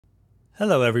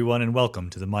Hello, everyone, and welcome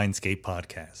to the Mindscape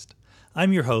podcast.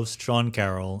 I'm your host, Sean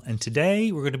Carroll, and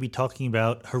today we're going to be talking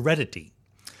about heredity.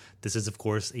 This is, of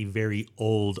course, a very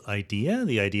old idea,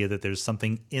 the idea that there's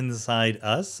something inside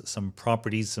us, some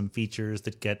properties, some features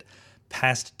that get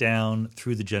passed down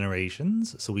through the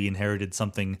generations. So we inherited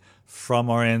something from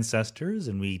our ancestors,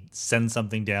 and we send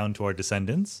something down to our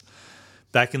descendants.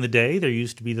 Back in the day, there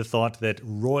used to be the thought that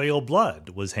royal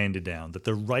blood was handed down, that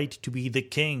the right to be the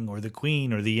king or the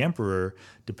queen or the emperor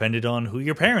depended on who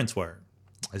your parents were.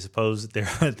 I suppose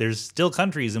there's still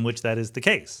countries in which that is the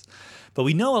case. But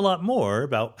we know a lot more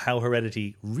about how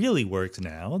heredity really works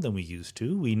now than we used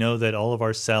to. We know that all of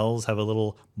our cells have a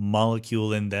little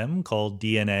molecule in them called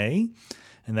DNA.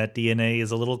 And that DNA is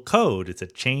a little code. It's a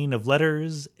chain of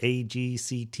letters, A, G,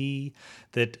 C, T,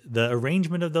 that the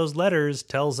arrangement of those letters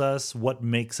tells us what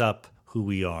makes up who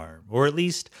we are. Or at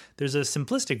least there's a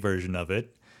simplistic version of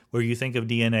it where you think of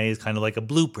DNA as kind of like a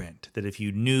blueprint, that if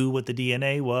you knew what the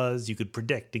DNA was, you could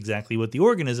predict exactly what the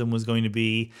organism was going to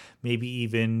be, maybe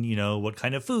even, what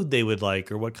kind of food they would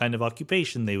like or what kind of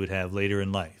occupation they would have later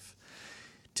in life.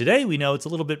 Today, we know it's a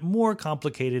little bit more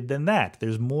complicated than that.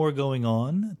 There's more going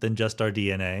on than just our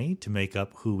DNA to make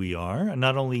up who we are. And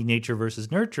not only nature versus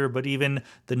nurture, but even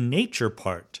the nature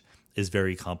part is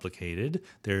very complicated.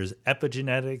 There's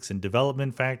epigenetics and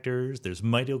development factors. There's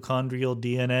mitochondrial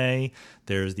DNA.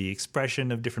 There's the expression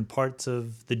of different parts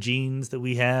of the genes that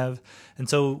we have. And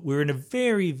so we're in a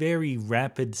very, very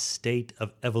rapid state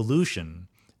of evolution,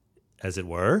 as it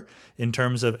were, in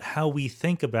terms of how we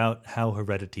think about how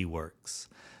heredity works.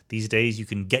 These days, you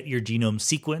can get your genome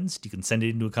sequenced, you can send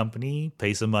it into a company,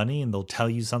 pay some money, and they'll tell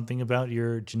you something about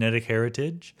your genetic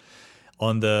heritage.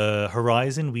 On the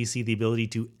horizon, we see the ability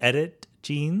to edit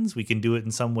genes. We can do it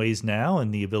in some ways now,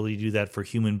 and the ability to do that for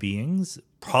human beings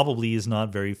probably is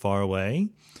not very far away.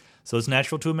 So it's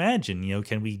natural to imagine,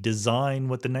 can we design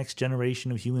what the next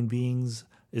generation of human beings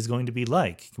is going to be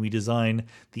like? Can we design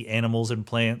the animals and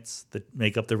plants that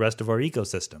make up the rest of our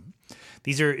ecosystem?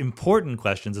 These are important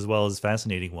questions as well as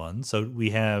fascinating ones. So we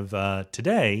have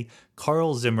today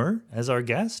Carl Zimmer as our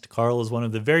guest. Carl is one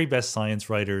of the very best science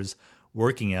writers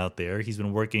working out there. He's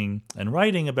been working and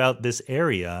writing about this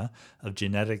area of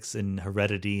genetics and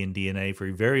heredity and DNA for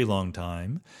a very long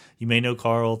time. You may know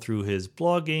Carl through his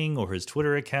blogging or his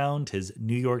Twitter account, his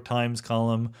New York Times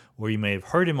column, or you may have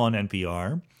heard him on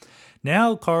NPR.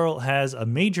 Now Carl has a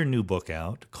major new book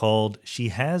out called She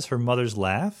Has Her Mother's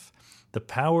Laugh: The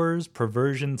Powers,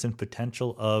 Perversions, and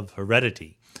Potential of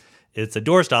Heredity. It's a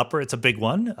doorstopper. It's a big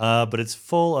one, but it's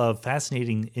full of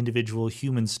fascinating individual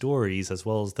human stories as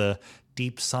well as the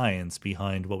deep science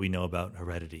behind what we know about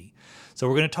heredity. So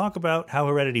we're going to talk about how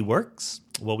heredity works,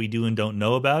 what we do and don't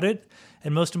know about it,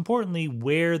 and most importantly,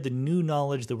 where the new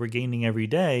knowledge that we're gaining every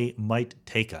day might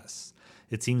take us.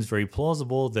 It seems very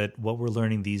plausible that what we're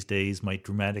learning these days might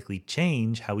dramatically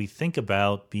change how we think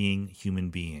about being human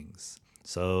beings.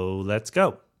 So let's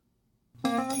go.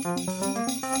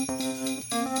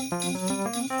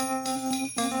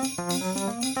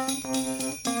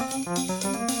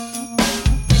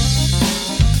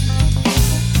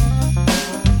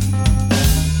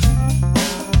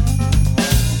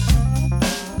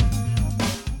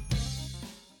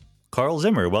 Carl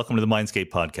Zimmer, welcome to the Mindscape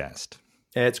podcast.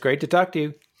 It's great to talk to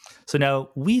you. So now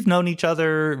we've known each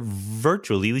other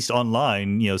virtually, at least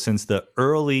online, since the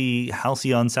early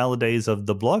halcyon salad days of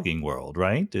the blogging world,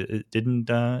 right? Isn't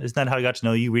that how I got to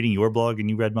know you, reading your blog and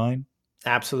you read mine?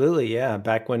 Absolutely, yeah.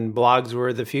 Back when blogs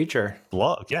were the future.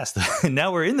 Blog, yes.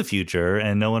 Now we're in the future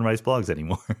and no one writes blogs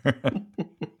anymore.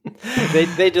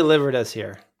 They delivered us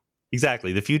here.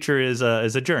 Exactly. The future is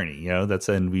a journey,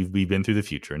 and we've been through the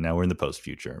future and now we're in the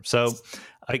post-future. So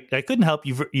I couldn't help.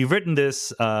 You've written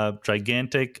this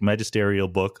gigantic magisterial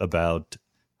book about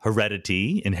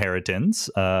heredity, inheritance.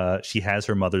 She Has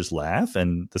Her Mother's Laugh,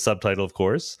 and the subtitle, of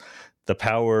course, The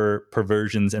Power,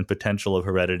 Perversions, and Potential of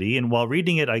Heredity. And while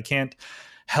reading it, I can't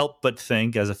help but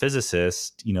think, as a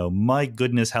physicist, my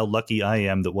goodness, how lucky I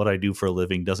am that what I do for a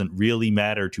living doesn't really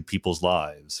matter to people's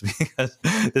lives, because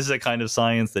this is a kind of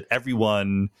science that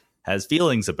everyone has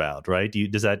feelings about, right?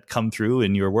 Does that come through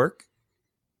in your work?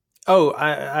 Oh,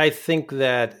 I think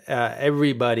that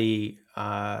everybody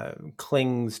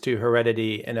clings to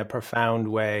heredity in a profound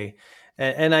way.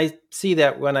 And I see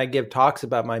that when I give talks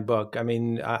about my book. I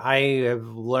mean, I have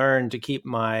learned to keep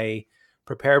my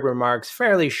prepared remarks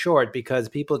fairly short because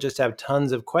people just have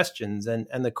tons of questions.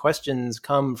 And the questions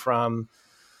come from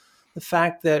the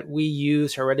fact that we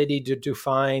use heredity to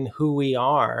define who we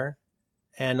are,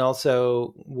 and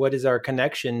also what is our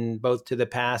connection both to the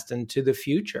past and to the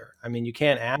future. I mean, you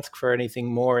can't ask for anything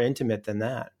more intimate than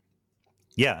that.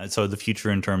 Yeah. So the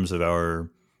future in terms of our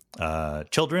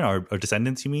children, our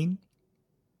descendants, you mean?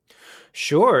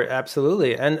 Sure,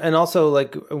 absolutely. And also,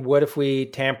 like, what if we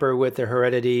tamper with the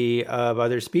heredity of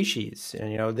other species?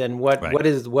 And, then what Right.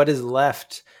 what is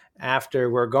left after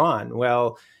we're gone?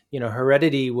 Well,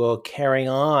 heredity will carry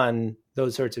on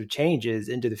those sorts of changes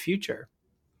into the future.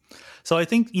 So I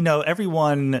think,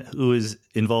 everyone who is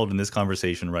involved in this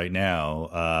conversation right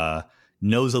now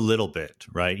knows a little bit,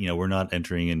 right? We're not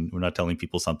entering and we're not telling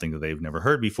people something that they've never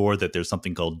heard before, that there's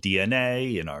something called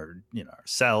DNA in our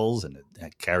cells, and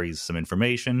it carries some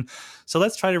information. So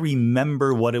let's try to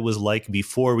remember what it was like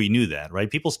before we knew that,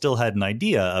 right? People still had an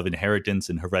idea of inheritance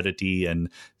and heredity and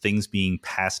things being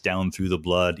passed down through the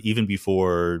blood even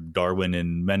before Darwin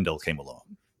and Mendel came along.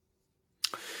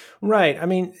 Right. I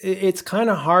mean, it's kind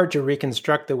of hard to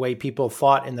reconstruct the way people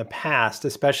thought in the past,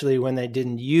 especially when they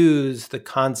didn't use the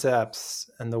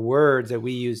concepts and the words that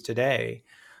we use today.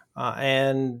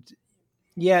 And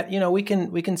yet, we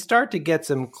can start to get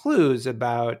some clues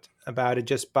about it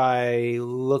just by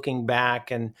looking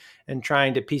back and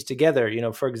trying to piece together.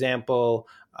 For example,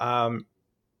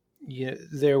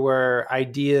 there were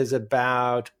ideas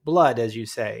about blood, as you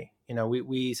say.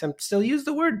 We still use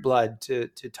the word blood to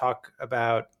talk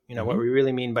about what we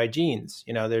really mean by genes.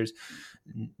 There's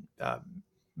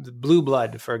the blue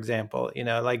blood, for example.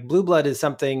 Like blue blood is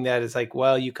something that is like,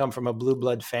 well, you come from a blue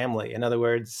blood family. In other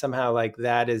words, somehow like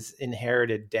that is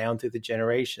inherited down through the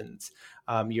generations.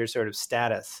 Your sort of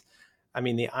status. I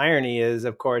mean, the irony is,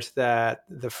 of course, that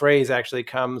the phrase actually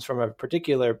comes from a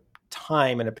particular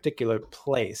time in a particular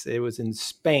place. It was in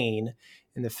Spain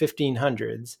in the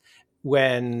 1500s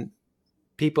when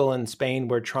people in Spain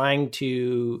were trying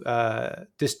to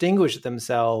distinguish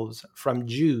themselves from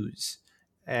Jews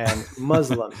and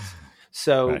Muslims.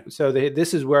 So, Right.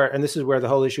 this is where the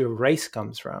whole issue of race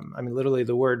comes from. I mean, literally,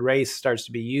 the word race starts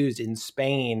to be used in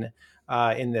Spain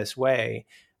in this way.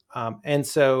 And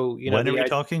so, When are we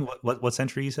talking? What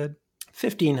century you said?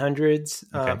 1500s,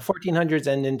 Okay. 1400s,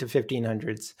 and into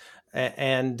 1500s,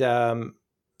 and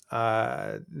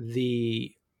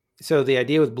the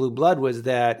idea with blue blood was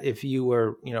that if you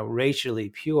were racially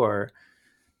pure,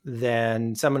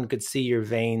 then someone could see your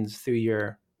veins through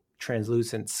your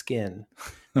translucent skin.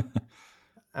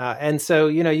 And so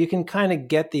you can kind of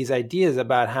get these ideas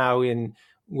about how in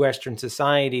Western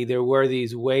society there were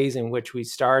these ways in which we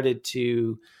started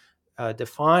to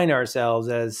define ourselves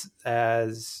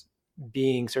as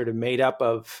being sort of made up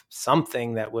of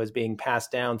something that was being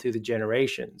passed down through the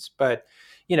generations. But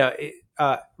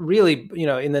really,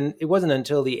 it wasn't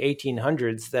until the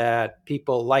 1800s that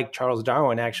people like Charles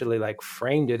Darwin actually like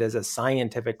framed it as a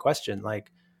scientific question.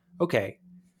 Like, okay,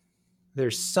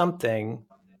 there's something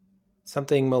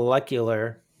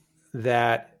molecular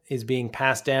that is being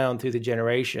passed down through the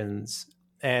generations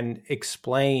and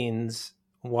explains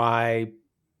why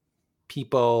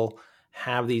people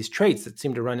have these traits that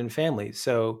seem to run in families.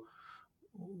 So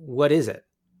what is it?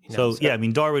 Yeah, I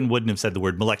mean, Darwin wouldn't have said the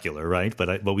word molecular, right?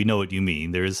 But we know what you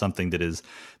mean. There is something that is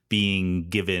being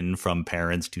given from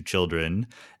parents to children.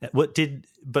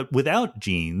 But without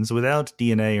genes, without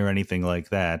DNA or anything like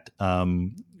that,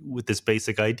 with this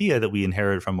basic idea that we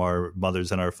inherit from our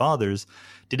mothers and our fathers,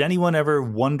 did anyone ever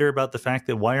wonder about the fact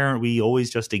that why aren't we always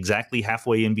just exactly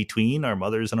halfway in between our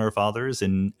mothers and our fathers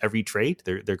in every trait?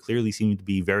 There clearly seem to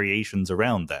be variations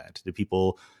around that. Do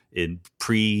people in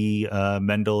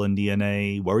pre-Mendel and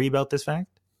DNA worry about this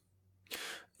fact?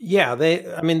 Yeah,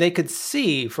 they could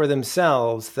see for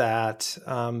themselves that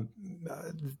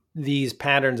these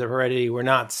patterns of heredity were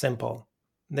not simple.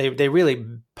 They really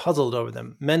puzzled over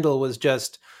them. Mendel was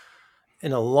just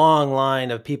in a long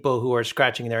line of people who are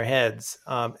scratching their heads.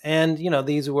 And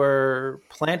these were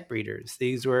plant breeders.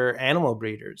 These were animal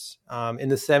breeders. In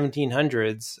the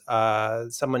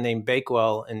 1700s, someone named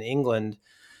Bakewell in England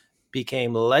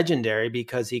became legendary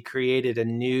because he created a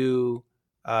new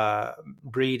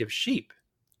breed of sheep.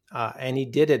 And he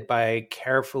did it by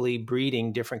carefully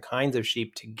breeding different kinds of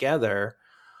sheep together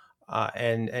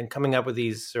and coming up with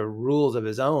these sort of rules of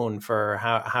his own for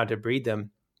how to breed them.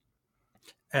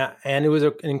 And it was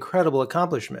an incredible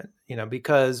accomplishment,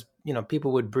 because,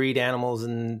 people would breed animals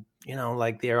and,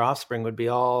 like their offspring would be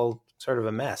all sort of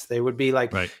a mess. They would be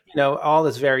like, Right. All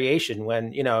this variation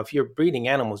when, if you're breeding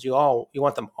animals, you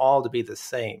want them all to be the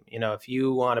same. If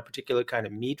you want a particular kind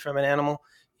of meat from an animal,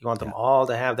 you want them all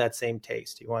to have that same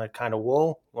taste. You want a kind of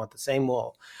wool, you want the same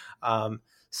wool.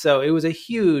 So it was a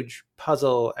huge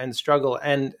puzzle and struggle,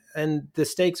 and the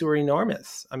stakes were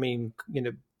enormous. I mean,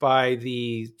 by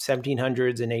the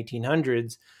 1700s and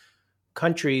 1800s,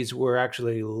 countries were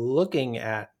actually looking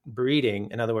at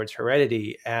breeding, in other words,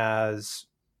 heredity, as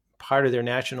part of their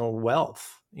national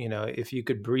wealth. If you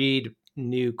could breed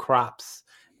new crops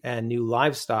and new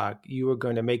livestock, you were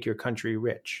going to make your country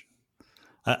rich.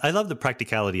 I love the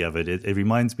practicality of it. It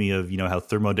reminds me of, how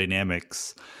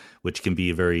thermodynamics, which can be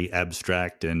a very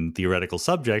abstract and theoretical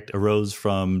subject, arose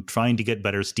from trying to get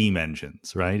better steam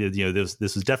engines, right? This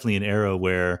was definitely an era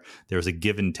where there was a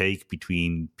give and take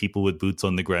between people with boots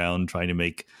on the ground trying to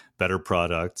make better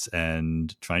products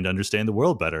and trying to understand the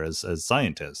world better as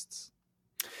scientists.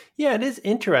 Yeah, it is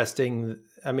interesting.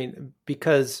 I mean,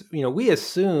 because, we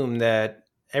assume that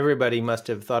everybody must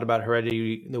have thought about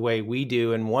heredity the way we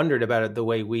do and wondered about it the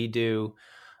way we do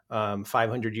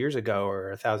 500 years ago or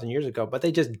 1,000 years ago, but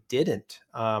they just didn't.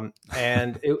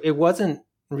 And it wasn't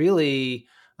really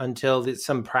until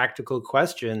some practical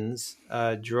questions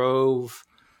drove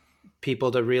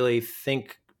people to really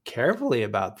think carefully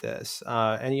about this.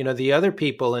 And the other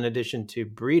people, in addition to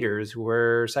breeders,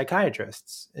 were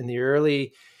psychiatrists. In the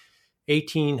early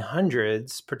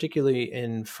 1800s, particularly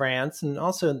in France and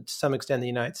also to some extent in the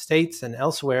United States and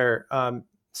elsewhere,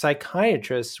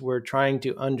 psychiatrists were trying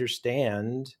to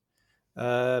understand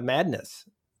madness.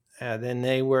 Then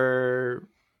they were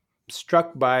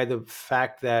struck by the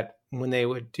fact that when they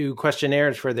would do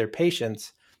questionnaires for their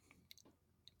patients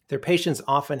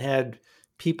often had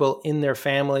people in their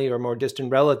family or more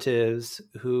distant relatives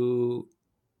who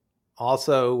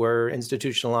also were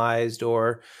institutionalized,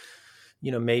 or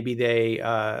maybe they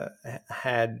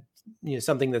had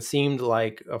something that seemed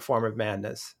like a form of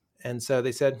madness. And so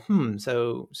they said,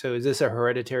 so is this a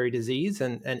hereditary disease?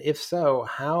 And if so,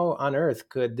 how on earth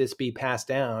could this be passed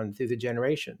down through the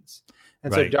generations?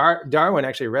 And Right. so Darwin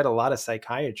actually read a lot of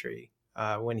psychiatry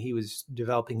when he was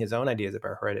developing his own ideas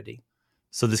about heredity.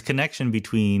 So this connection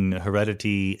between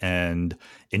heredity and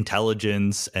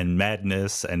intelligence and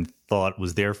madness and thought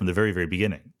was there from the very, very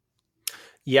beginning.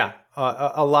 Yeah.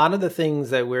 A lot of the things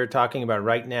that we're talking about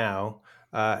right now,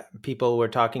 people were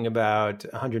talking about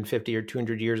 150 or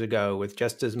 200 years ago with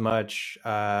just as much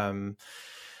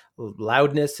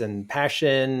loudness and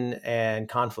passion and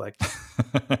conflict.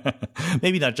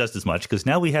 Maybe not just as much, because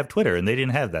now we have Twitter and they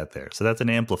didn't have that there. So that's an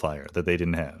amplifier that they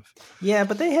didn't have. Yeah,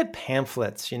 but they had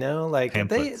pamphlets, like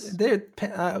Pamphlets.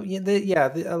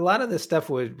 a lot of this stuff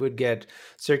would get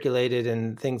circulated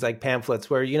in things like pamphlets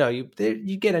where, you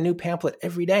get a new pamphlet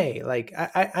every day. Like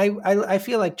I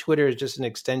feel like Twitter is just an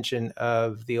extension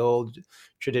of the old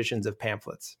traditions of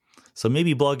pamphlets. So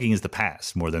maybe blogging is the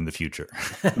past more than the future.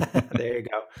 There you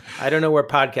go. I don't know where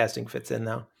podcasting fits in,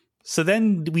 though. So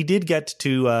then we did get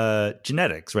to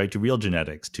genetics, right? To real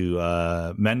genetics,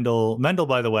 to Mendel. Mendel,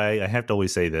 by the way, I have to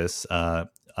always say this.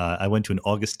 I went to an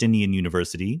Augustinian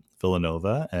university,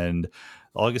 Villanova, and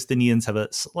Augustinians have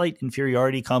a slight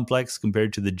inferiority complex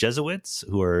compared to the Jesuits,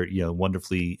 who are,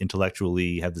 wonderfully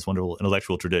have this wonderful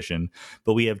intellectual tradition.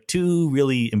 But we have two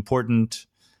really important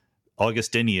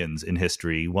Augustinians in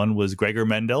history. One was Gregor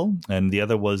Mendel, and the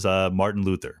other was Martin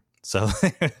Luther. So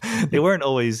they weren't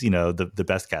always, the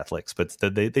best Catholics, but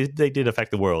they did affect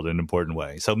the world in an important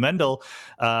way. So Mendel,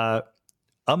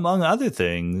 among other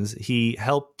things, he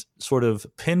helped sort of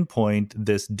pinpoint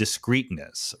this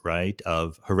discreteness, right,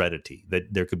 of heredity,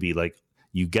 that there could be like,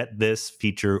 you get this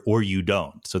feature or you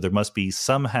don't. So there must be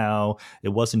somehow, it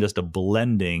wasn't just a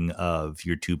blending of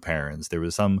your two parents. There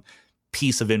was some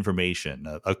piece of information,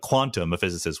 a quantum, a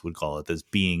physicist would call it, that's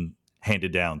being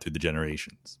handed down through the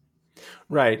generations.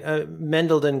 Right.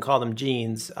 Mendel didn't call them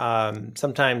genes.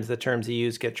 Sometimes the terms he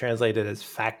used get translated as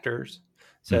factors.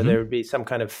 So there would be some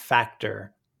kind of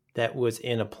factor that was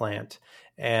in a plant.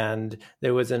 And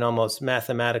there was an almost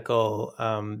mathematical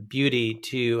beauty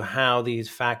to how these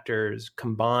factors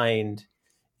combined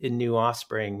in new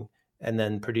offspring and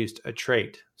then produced a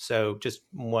trait. So just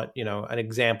an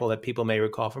example that people may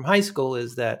recall from high school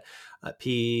is that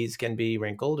peas can be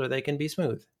wrinkled or they can be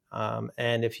smooth.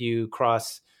 And if you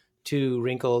cross two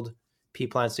wrinkled pea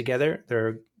plants together,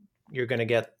 you're going to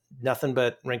get nothing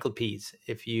but wrinkled peas.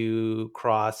 If you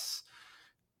cross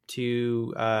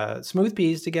two smooth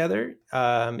peas together,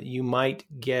 you might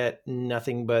get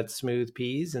nothing but smooth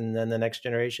peas. And then the next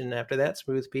generation after that,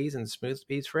 smooth peas and smooth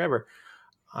peas forever.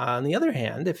 On the other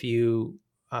hand, if you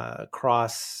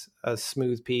cross a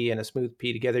smooth pea and a smooth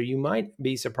pea together, you might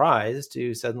be surprised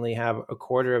to suddenly have a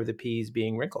quarter of the peas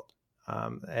being wrinkled.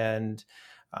 And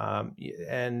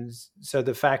so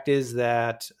the fact is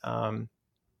that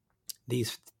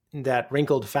that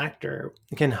wrinkled factor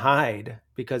can hide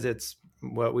because it's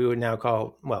what we would now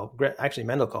call, actually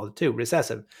Mendel called it too,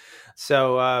 recessive.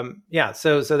 So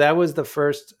so that was the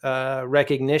first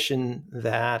recognition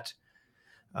that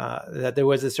there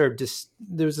was a sort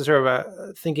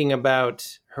of thinking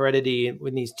about heredity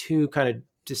with these two kind of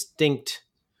distinct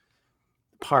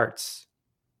parts.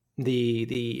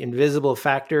 the invisible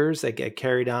factors that get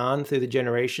carried on through the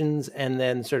generations, and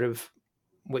then sort of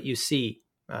what you see,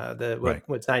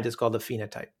 what scientists call the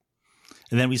phenotype.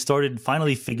 And then we started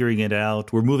finally figuring it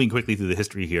out. We're moving quickly through the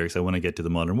history here because I want to get to the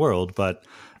modern world. But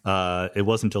it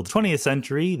wasn't until the 20th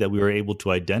century that we were able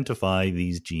to identify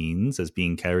these genes as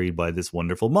being carried by this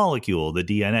wonderful molecule, the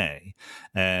DNA,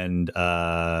 and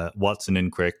Watson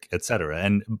and Crick, et cetera.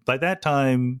 And by that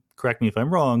time, correct me if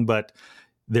I'm wrong, but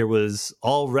there was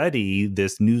already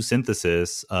this new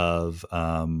synthesis of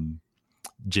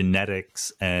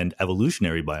genetics and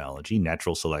evolutionary biology,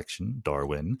 natural selection,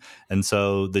 Darwin. And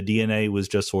so the DNA was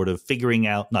just sort of figuring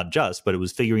out, not just, but it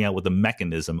was figuring out what the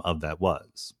mechanism of that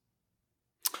was.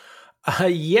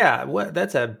 Yeah, well,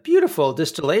 that's a beautiful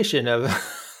distillation of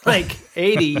like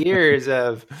 80 years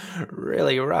of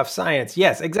really rough science.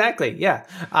 Yes, exactly. Yeah.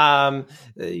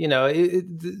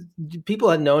 People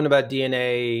had known about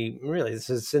DNA really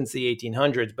since the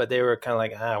 1800s, but they were kind of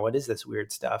like, what is this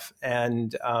weird stuff?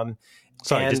 And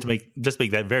just to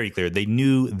make that very clear, they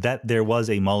knew that there was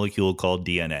a molecule called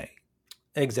DNA.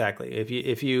 Exactly.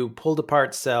 If you pulled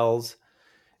apart cells,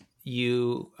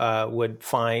 you would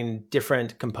find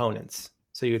different components.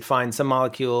 So you would find some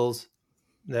molecules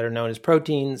that are known as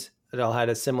proteins that all had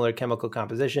a similar chemical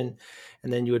composition,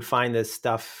 and then you would find this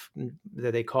stuff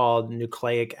that they called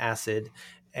nucleic acid,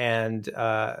 and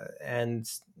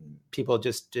people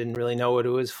just didn't really know what it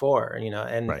was for,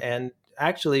 and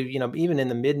actually, even in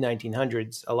the mid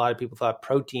 1900s, a lot of people thought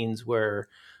proteins were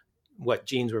what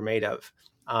genes were made of.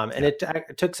 And it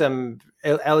took some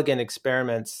elegant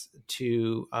experiments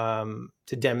to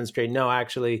demonstrate, no,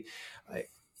 actually,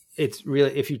 it's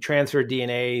really, if you transfer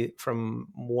DNA from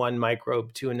one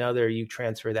microbe to another, you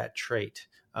transfer that trait.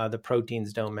 The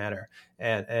proteins don't matter.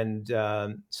 And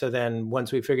so then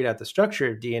once we figured out the structure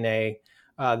of DNA,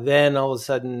 then all of a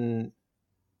sudden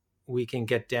we can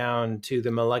get down to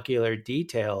the molecular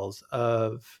details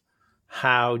of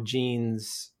how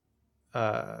genes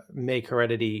make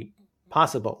heredity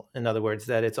possible. In other words,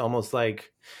 that it's almost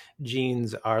like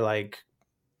genes are like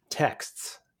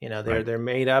texts. They're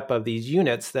made up of these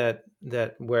units that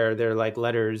where they're like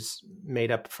letters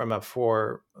made up from a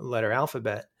 4-letter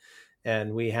alphabet,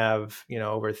 and we have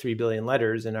over 3 billion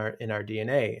letters in our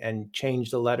DNA. And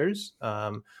change the letters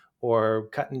or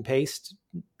cut and paste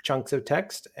chunks of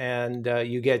text, and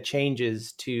you get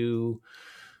changes to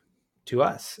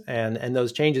us, and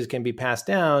those changes can be passed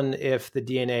down if the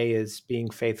DNA is being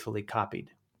faithfully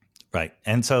copied. Right.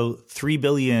 And so 3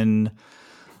 billion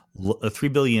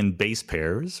base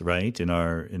pairs, right, in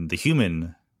the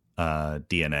human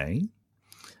DNA.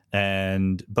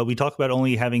 But we talk about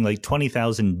only having like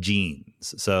 20,000 genes.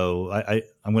 So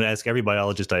I'm going to ask every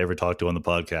biologist I ever talked to on the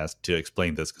podcast to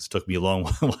explain this, because it took me a long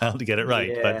while to get it right.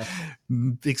 Yeah.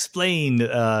 But explain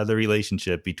the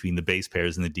relationship between the base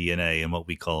pairs in the DNA and what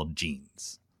we call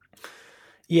genes.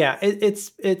 Yeah,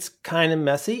 it's kind of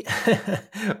messy,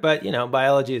 but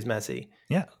biology is messy.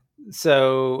 Yeah.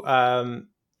 So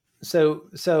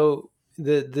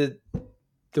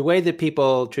the way that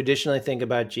people traditionally think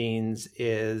about genes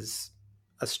is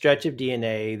a stretch of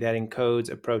DNA that encodes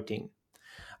a protein.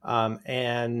 So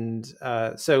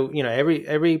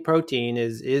every protein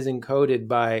is encoded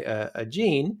by a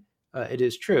gene. It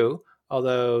is true,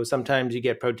 although sometimes you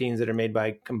get proteins that are made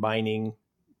by combining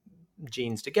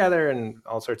genes together and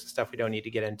all sorts of stuff we don't need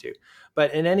to get into.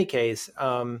 But in any case,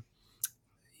 we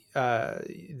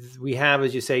have,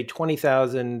 as you say,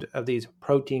 20,000 of these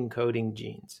protein coding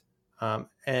genes.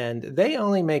 And they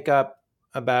only make up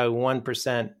about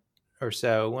 1% or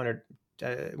so, 1 or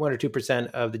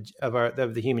 2% of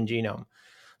the human genome.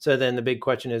 So then the big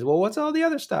question is, well, what's all the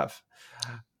other stuff?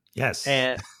 Yes.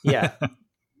 And yeah.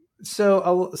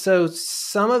 So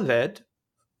some of it,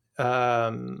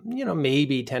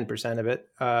 maybe 10% of it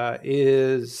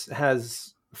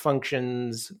has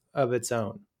functions of its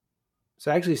own.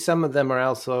 So actually, some of them are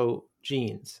also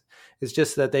genes. It's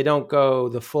just that they don't go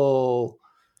the full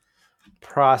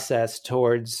process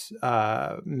towards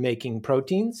making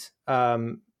proteins.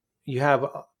 You have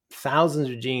thousands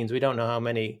of genes, we don't know how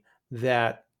many,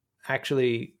 that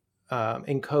actually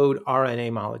encode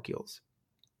RNA molecules.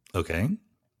 Okay.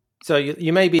 So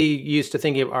you may be used to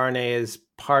thinking of RNA as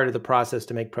part of the process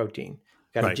to make protein.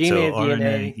 You got a gene made RNA,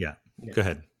 DNA. Yeah. Go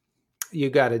ahead.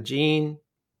 You got a gene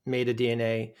made of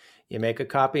DNA. You make a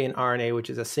copy in RNA, which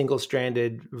is a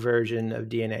single-stranded version of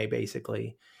DNA,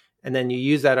 basically. And then you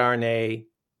use that RNA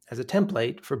as a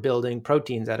template for building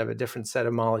proteins out of a different set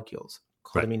of molecules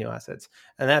called amino acids.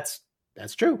 And that's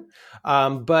true.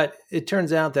 But it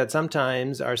turns out that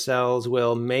sometimes our cells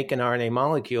will make an RNA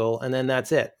molecule, and then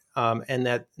that's it. And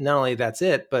that not only that's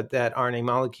it, but that RNA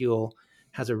molecule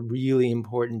has a really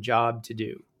important job to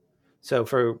do. So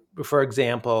for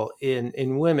example,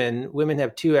 in women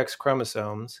have two X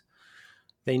chromosomes.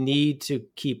 They need to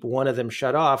keep one of them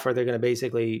shut off, or they're going to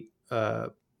basically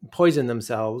poison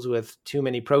themselves with too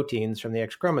many proteins from the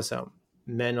X chromosome.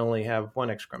 Men only have one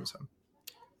X chromosome.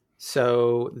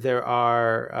 So there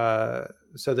are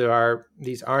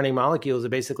these RNA molecules that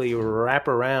basically wrap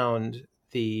around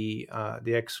the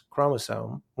X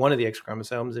chromosome, one of the X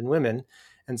chromosomes in women,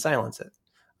 and silence it.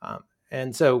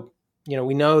 And so,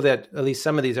 we know that at least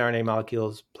some of these RNA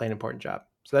molecules play an important job.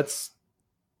 So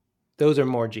those are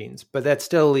more genes, but that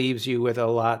still leaves you with a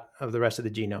lot of the rest of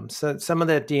the genome. So some of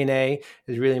that DNA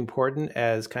is really important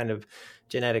as kind of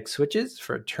genetic switches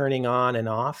for turning on and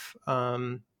off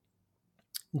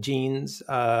genes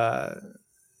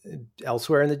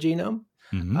elsewhere in the genome.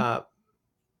 Mm-hmm.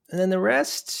 And then the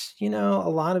rest, a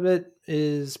lot of it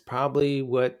is probably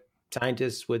what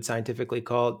scientists would scientifically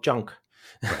call junk.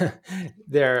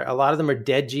 A lot of them are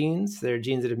dead genes. They're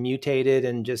genes that have mutated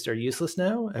and just are useless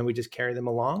now, and we just carry them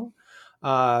along.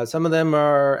 Some of them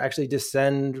are actually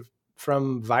descend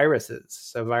from viruses.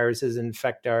 So viruses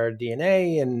infect our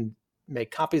DNA and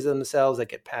make copies of themselves that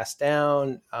get passed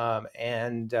down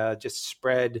and just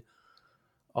spread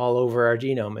all over our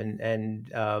genome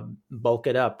and bulk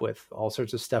it up with all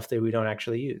sorts of stuff that we don't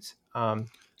actually use.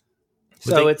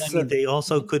 They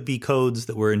also could be codes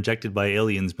that were injected by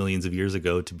aliens millions of years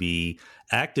ago to be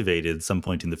activated at some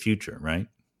point in the future, right?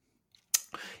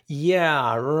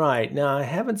 Yeah, right. Now, I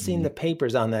haven't seen the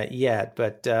papers on that yet,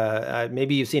 but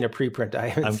maybe you've seen a preprint.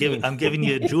 I'm giving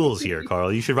you jewels here,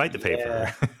 Carl. You should write the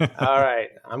paper. Yeah. All right.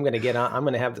 I'm going to get on. I'm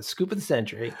going to have the scoop of the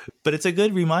century. But it's a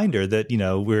good reminder that,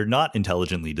 we're not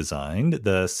intelligently designed.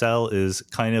 The cell is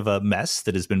kind of a mess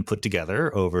that has been put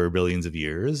together over billions of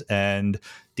years. And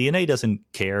DNA doesn't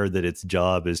care that its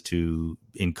job is to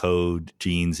encode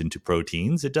genes into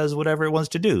proteins. It does whatever it wants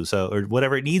to do, or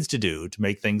whatever it needs to do to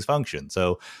make things function.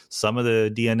 So some of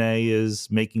the DNA is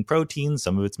making proteins,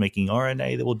 some of it's making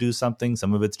RNA that will do something,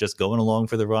 some of it's just going along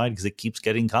for the ride because it keeps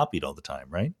getting copied all the time,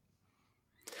 right?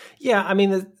 Yeah, I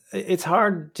mean, it's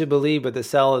hard to believe, but the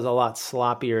cell is a lot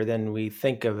sloppier than we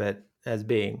think of it as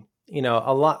being. A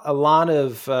lot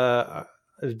of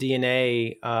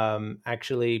DNA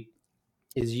actually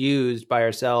is used by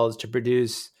our cells to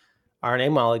produce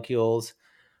RNA molecules.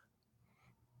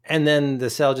 And then the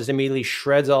cell just immediately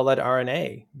shreds all that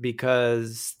RNA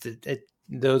because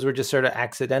those were just sort of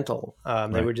accidental.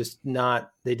 Right. They were just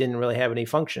they didn't really have any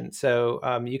function. So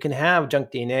you can have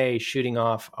junk DNA shooting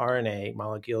off RNA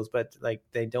molecules, but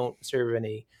they don't serve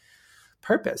any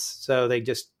purpose. So they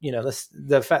just,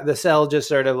 the cell just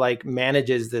sort of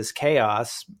manages this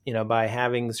chaos, by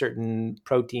having certain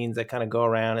proteins that kind of go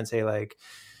around and say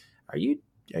are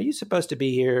you supposed to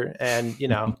be here? And,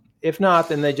 if not,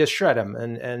 then they just shred them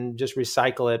and just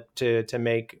recycle it to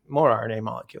make more RNA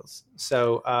molecules.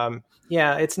 So,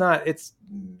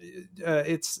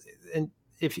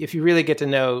 if you really get to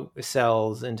know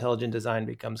cells, intelligent design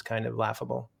becomes kind of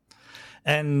laughable.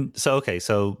 And so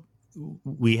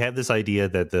we have this idea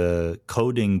that the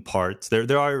coding parts,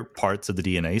 there are parts of the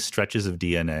DNA, stretches of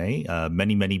DNA,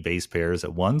 many, many base pairs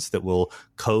at once that will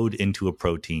code into a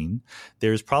protein.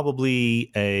 There's probably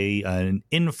an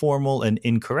informal and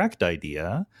incorrect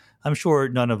idea. I'm sure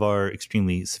none of our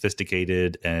extremely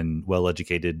sophisticated and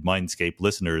well-educated Mindscape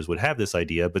listeners would have this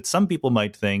idea, but some people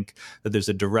might think that there's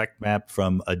a direct map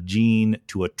from a gene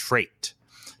to a trait,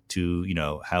 to,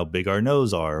 how big our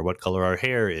nose are, what color our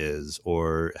hair is,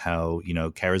 or how,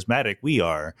 charismatic we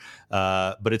are.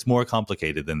 But it's more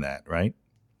complicated than that, right?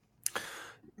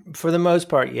 For the most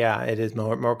part, yeah, it is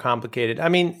more complicated. I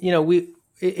mean,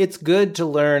 it's good to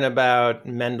learn about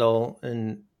Mendel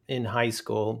in high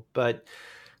school, but,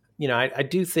 I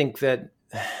do think that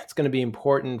it's going to be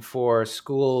important for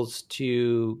schools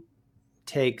to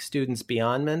take students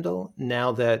beyond Mendel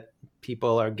now that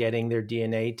people are getting their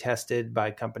DNA tested by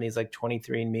companies like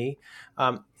 23andMe.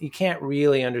 You can't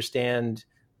really understand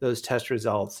those test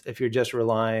results if you're just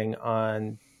relying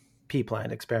on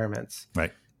pea-plant experiments.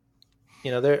 Right.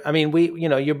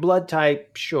 Your blood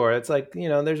type, sure. It's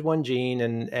there's one gene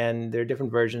and there are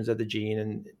different versions of the gene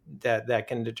and that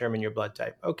can determine your blood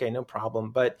type. Okay, no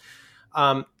problem. But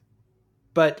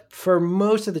for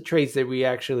most of the traits that we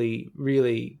actually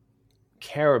really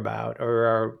care about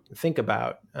or think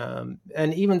about,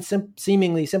 and even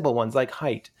seemingly simple ones like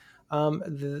height,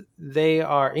 they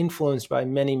are influenced by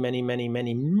many, many, many,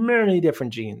 many, many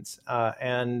different genes.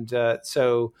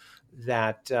 So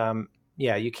that,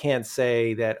 you can't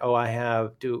say that, do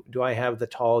I have the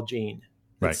tall gene?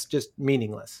 Right. It's just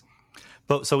meaningless.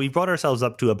 But so we brought ourselves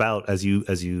up to about, as you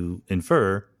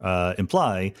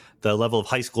imply, the level of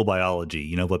high school biology.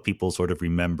 You know, what people sort of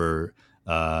remember.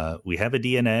 We have a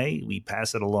DNA, we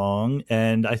pass it along,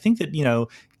 and I think that, you know,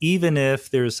 even if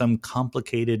there's some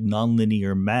complicated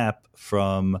nonlinear map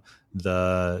from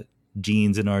the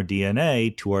genes in our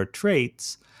DNA to our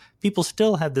traits, people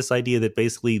still have this idea that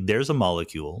basically there's a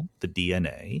molecule, the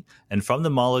DNA, and from the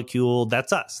molecule,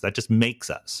 that's us. That just makes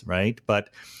us, right? But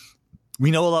we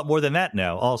know a lot more than that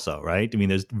now also, right? I mean,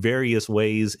 there's various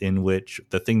ways in which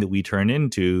the thing that we turn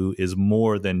into is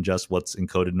more than just what's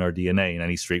encoded in our DNA in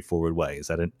any straightforward way. Is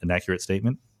that an accurate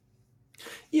statement?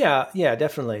 Yeah,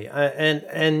 definitely.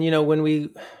 And you know,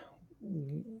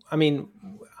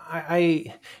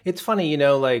 I it's funny, you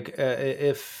know, like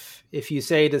if you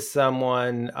say to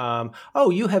someone, "Oh,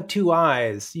 you have two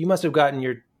eyes. You must have gotten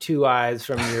your two eyes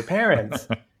from your parents."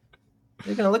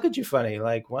 They're going to look at you funny,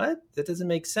 like, "What? That doesn't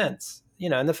make sense." You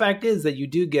know, and the fact is that you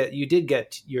did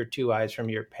get your two eyes from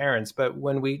your parents. But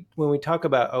when we talk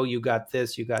about, oh, you got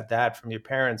this, you got that from your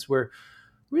parents, we're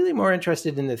really more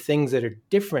interested in the things that are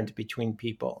different between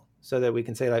people, so that we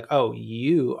can say, like, oh,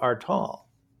 you are tall,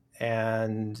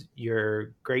 and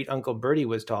your great uncle Bertie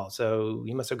was tall, so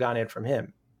you must have gotten it from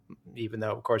him, even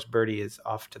though, of course, Bertie is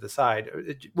off to the side.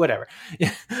 Whatever.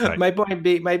 Right. My point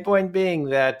being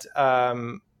that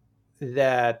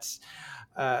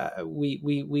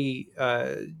we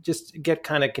just get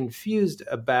kind of confused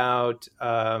about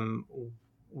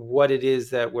what it is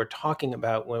that we're talking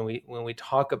about when we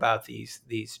talk about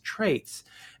these traits.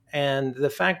 And the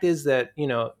fact is that, you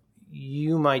know,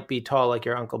 you might be tall like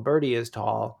your Uncle Bertie is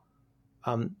tall.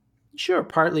 Sure,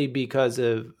 partly because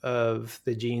of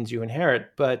the genes you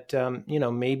inherit, but you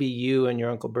know, maybe you and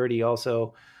your Uncle Bertie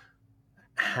also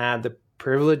had the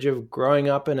privilege of growing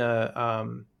up in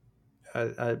a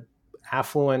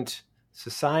affluent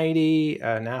society,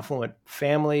 an affluent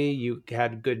family. You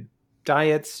had good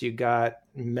diets, you got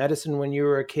medicine when you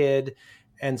were a kid,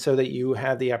 and so that you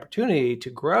had the opportunity to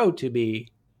grow to be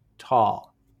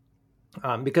tall.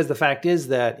 Because the fact is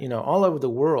that, you know, all over the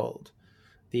world,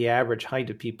 the average height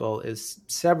of people is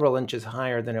several inches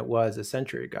higher than it was a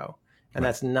century ago. And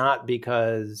that's not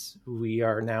because we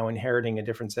are now inheriting a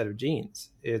different set of genes.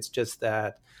 It's just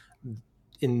that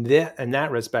in that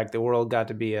respect, the world got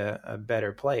to be a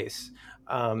better place.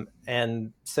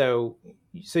 And so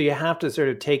you have to sort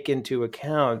of take into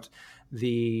account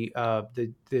the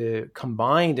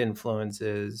combined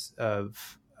influences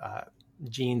of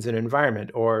genes and environment,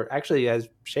 or actually, as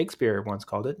Shakespeare once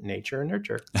called it, nature and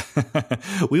nurture.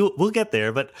 We'll get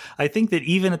there, but I think that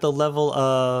even at the level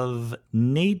of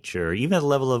nature, even at the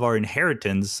level of our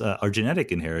inheritance, our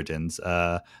genetic inheritance,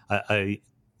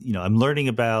 I'm learning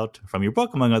about, from your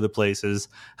book, among other places,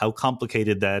 how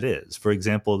complicated that is. For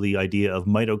example, the idea of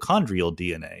mitochondrial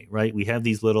DNA, right? We have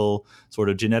these little sort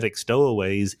of genetic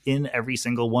stowaways in every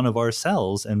single one of our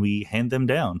cells, and we hand them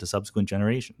down to subsequent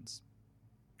generations.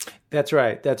 That's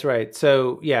right.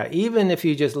 So, yeah, even if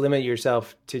you just limit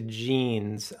yourself to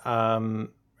genes,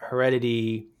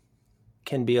 heredity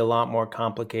can be a lot more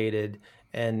complicated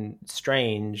and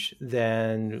strange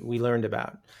than we learned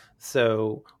about.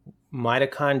 So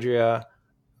mitochondria,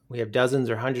 we have dozens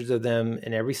or hundreds of them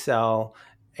in every cell,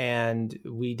 and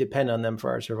we depend on them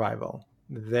for our survival.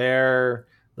 They're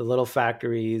the little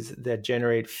factories that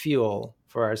generate fuel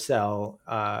for our cell,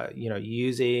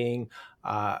 using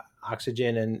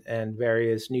oxygen and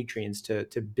various nutrients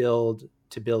to build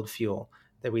fuel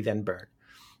that we then burn.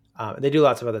 They do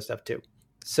lots of other stuff too.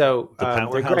 So the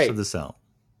powerhouse of the cell.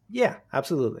 Yeah,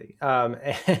 absolutely.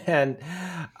 And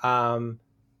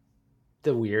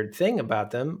the weird thing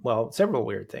about them, well, several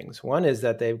weird things. One is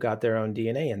that they've got their own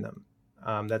DNA in them.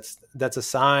 That's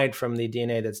aside from the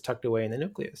DNA that's tucked away in the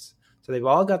nucleus. So they've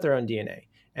all got their own DNA.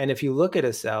 And if you look at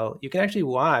a cell, you can actually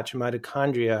watch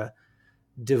mitochondria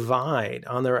divide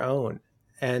on their own,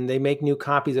 and they make new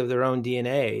copies of their own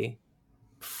DNA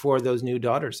for those new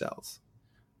daughter cells.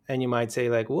 And you might say,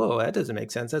 like, whoa, that doesn't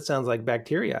make sense. That sounds like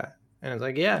bacteria. And it's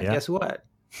like, yeah. Guess what?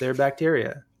 They're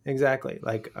bacteria. Exactly.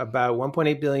 Like about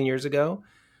 1.8 billion years ago,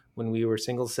 when we were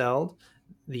single-celled,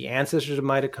 the ancestors of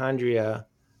mitochondria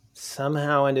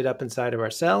somehow ended up inside of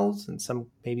our cells, and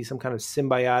maybe some kind of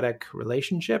symbiotic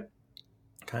relationship,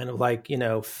 kind of like,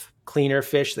 cleaner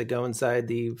fish that go inside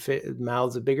the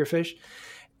mouths of bigger fish.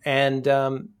 And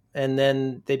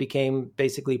then they became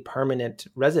basically permanent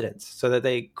residents, so that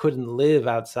they couldn't live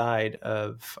outside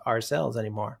of our cells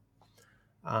anymore.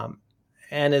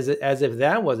 And as if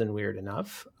that wasn't weird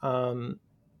enough,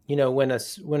 when a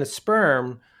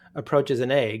sperm approaches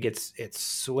an egg, it's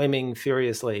swimming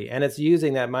furiously, and it's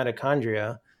using that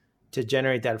mitochondria to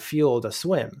generate that fuel to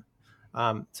swim.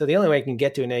 So the only way it can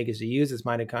get to an egg is to use its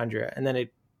mitochondria, and then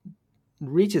it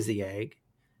reaches the egg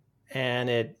and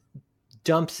it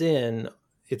dumps in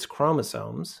its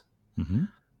chromosomes, Mm-hmm.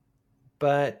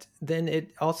 but then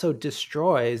it also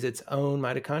destroys its own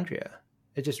mitochondria.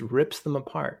 It just rips them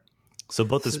apart. So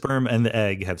both the sperm and the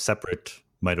egg have separate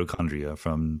mitochondria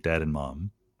from dad and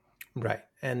mom. Right.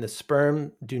 And the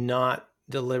sperm do not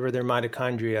deliver their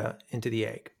mitochondria into the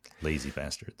egg. Lazy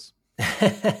bastards.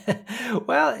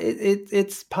 Well,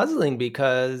 it's puzzling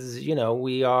because,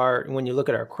 we are, when you look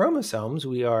at our chromosomes,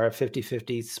 we are a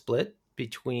 50-50 split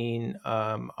between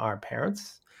our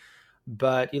parents.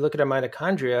 But you look at our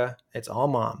mitochondria, it's all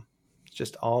mom. It's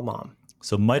just all mom.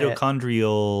 So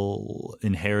mitochondrial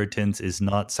inheritance is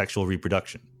not sexual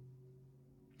reproduction.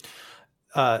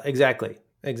 Exactly.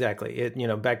 It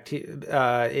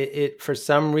for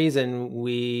some reason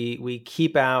we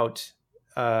keep out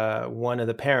one of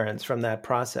the parents from that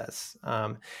process,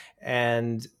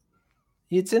 and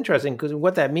it's interesting because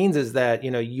what that means is that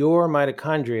your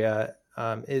mitochondria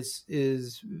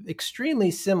is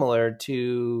extremely similar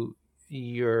to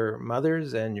your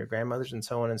mother's and your grandmother's and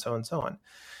so on and so on and so on.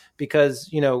 Because,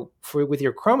 with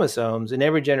your chromosomes, in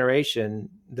every generation,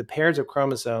 the pairs of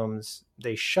chromosomes,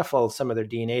 they shuffle some of their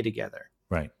DNA together.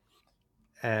 Right.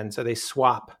 And so they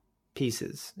swap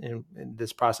pieces in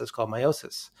this process called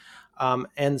meiosis.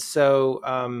 So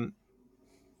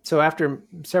after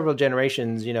several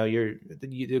generations, your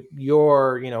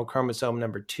chromosome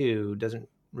number 2 doesn't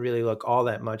really look all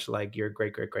that much like your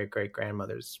great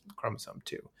grandmother's chromosome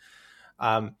 2.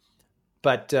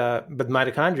 But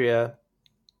mitochondria,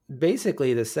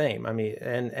 basically the same. I mean,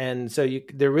 and so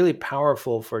they're really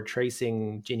powerful for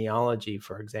tracing genealogy,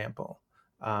 for example.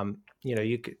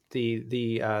 You could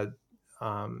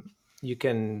you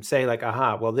can say like,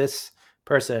 aha, well, this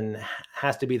person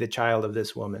has to be the child of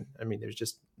this woman. I mean, there's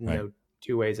just no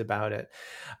two ways about it.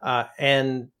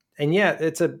 And yeah,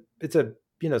 it's a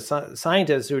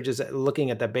scientists who are just looking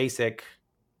at the basic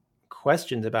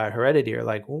questions about heredity are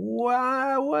like,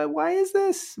 why is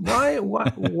this?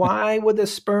 Why would the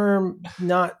sperm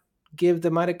not give the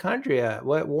mitochondria?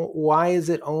 Why is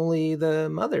it only the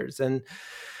mothers? And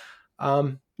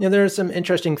there are some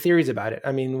interesting theories about it.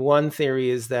 I mean, one theory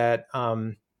is that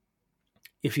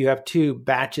if you have 2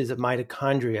 batches of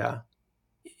mitochondria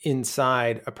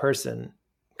inside a person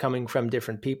coming from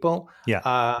different people,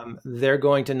 they're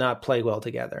going to not play well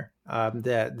together.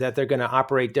 That they're going to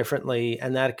operate differently,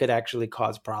 and that could actually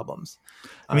cause problems.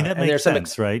 I mean, that makes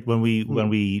sense, right? When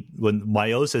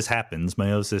meiosis happens,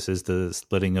 meiosis is the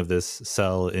splitting of this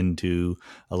cell into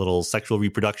a little sexual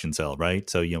reproduction cell, right?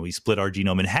 So, we split our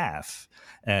genome in half,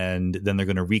 and then they're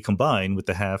going to recombine with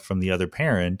the half from the other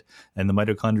parent, and the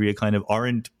mitochondria kind of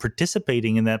aren't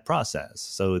participating in that process.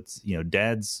 So it's,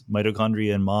 dad's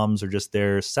mitochondria and mom's are just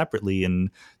there separately, and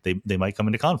they might come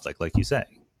into conflict, like you say.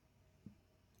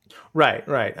 Right.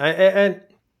 There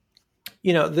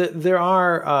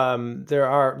are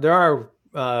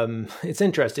it's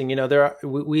interesting,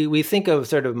 we think of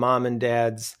sort of mom and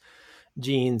dad's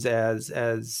genes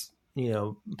as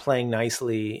playing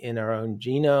nicely in our own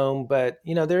genome, but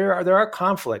there are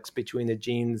conflicts between the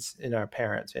genes in our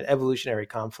parents, and evolutionary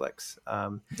conflicts.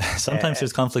 Sometimes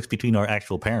there's conflicts between our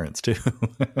actual parents too.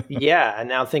 Yeah, and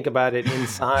now think about it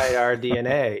inside our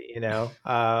DNA.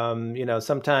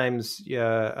 Sometimes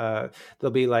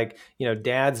there'll be like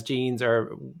dad's genes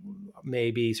are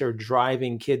maybe sort of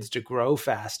driving kids to grow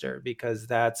faster because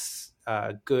that's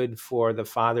good for the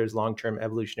father's long-term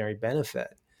evolutionary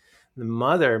benefit. The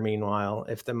mother, meanwhile,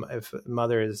 if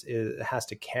mother has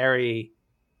to carry,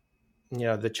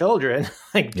 the children,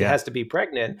 has to be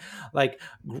pregnant,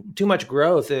 too much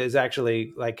growth is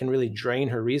actually can really drain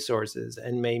her resources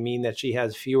and may mean that she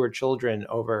has fewer children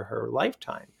over her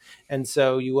lifetime. And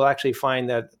so you will actually find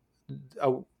that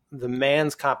the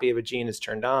man's copy of a gene is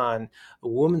turned on, a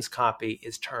woman's copy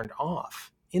is turned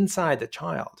off inside the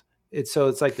child. It's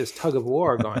like this tug of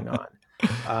war going on.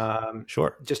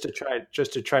 Sure. Just to try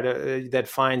to that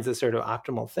finds the sort of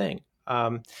optimal thing.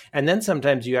 And then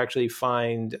sometimes you actually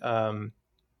find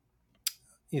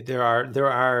there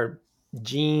are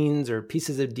genes or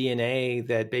pieces of DNA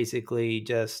that basically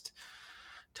just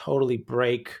totally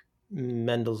break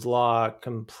Mendel's law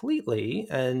completely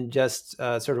and just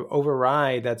sort of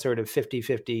override that sort of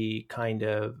 50-50 kind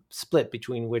of split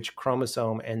between which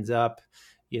chromosome ends up,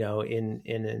 in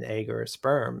an egg or a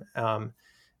sperm.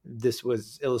 This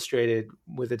was illustrated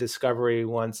with a discovery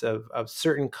once of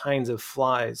certain kinds of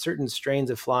flies, certain strains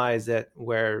of flies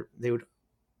where they would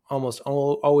almost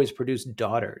always produce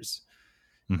daughters.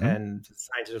 Hmm. And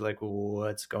scientists are like,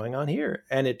 what's going on here?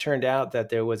 And it turned out that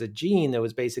there was a gene that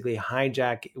was basically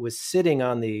hijacked. It was sitting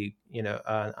on the,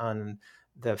 on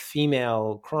the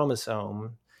female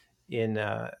chromosome in,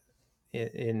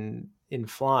 in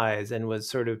flies, and was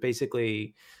sort of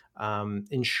basically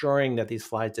ensuring that these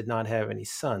flies did not have any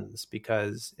sons,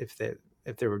 because if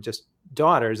they were just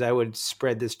daughters, that would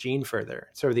spread this gene further.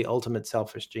 Sort of the ultimate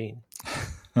selfish gene.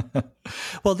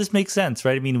 Well, this makes sense,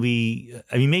 right? Maybe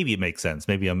it makes sense.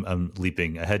 Maybe I'm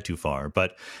leaping ahead too far,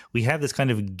 but we have this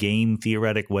kind of game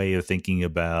theoretic way of thinking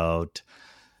about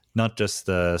not just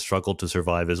the struggle to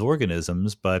survive as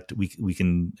organisms, but we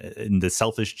can, in the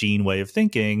selfish gene way of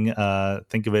thinking,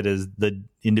 think of it as the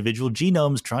individual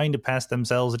genomes trying to pass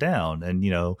themselves down.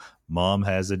 And, mom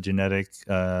has a genetic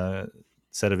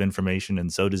set of information,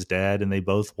 and so does dad, and they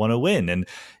both want to win. And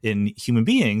in human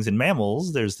beings and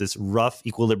mammals, there's this rough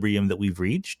equilibrium that we've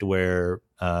reached where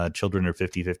children are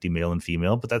 50-50 male and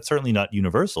female, but that's certainly not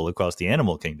universal across the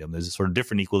animal kingdom. There's a sort of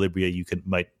different equilibria you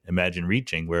might imagine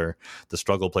reaching, where the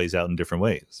struggle plays out in different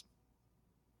ways.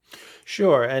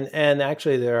 Sure. And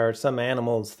actually there are some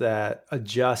animals that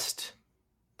adjust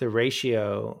the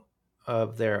ratio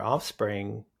of their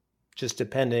offspring just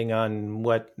depending on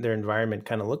what their environment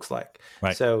kind of looks like.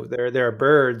 Right. So there are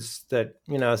birds that,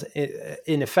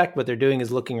 in effect, what they're doing is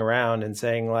looking around and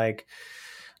saying, like,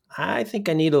 I think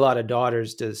I need a lot of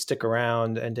daughters to stick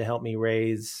around and to help me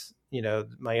raise,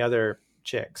 my other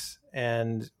chicks.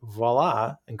 And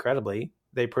voila, incredibly,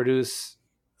 they produce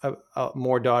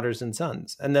more daughters than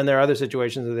sons. And then there are other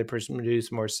situations where they produce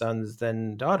more sons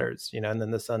than daughters, and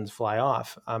then the sons fly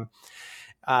off.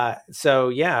 So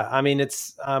yeah,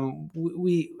 it's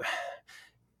we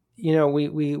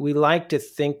like to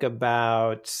think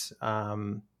about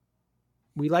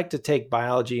we like to take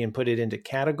biology and put it into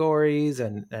categories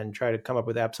and try to come up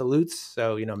with absolutes.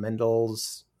 So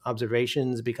Mendel's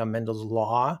observations become Mendel's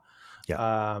law.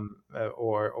 Yeah.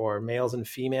 Or males and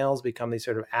females become these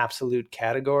sort of absolute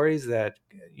categories that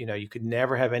you could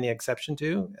never have any exception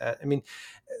to.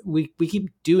 We keep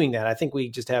doing that. I think we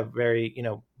just have very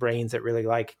brains that really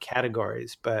like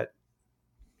categories, but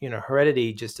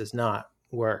heredity just does not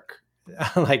work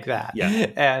like that.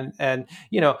 Yeah. And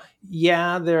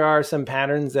there are some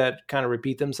patterns that kind of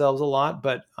repeat themselves a lot,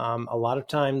 but a lot of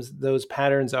times those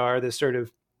patterns are this sort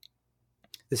of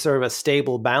a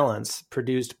stable balance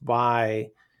produced by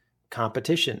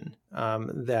competition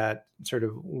that sort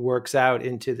of works out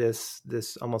into this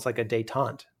almost like a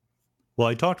détente. Well,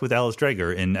 I talked with Alice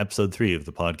Dreger in episode 3 of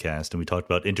the podcast, and we talked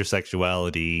about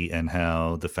intersexuality and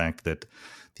how the fact that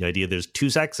the idea there's two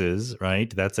sexes, right?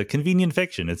 That's a convenient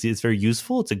fiction. It's very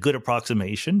useful. It's a good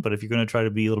approximation. But if you're going to try to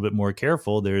be a little bit more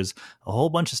careful, there's a whole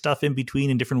bunch of stuff in between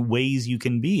and different ways you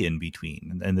can be in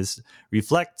between. And this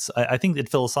reflects, I think that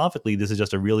philosophically, this is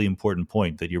just a really important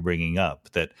point that you're bringing up,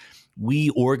 that we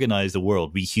organize the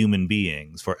world, we human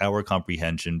beings, for our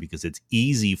comprehension because it's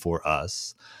easy for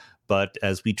us. But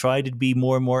as we try to be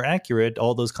more and more accurate,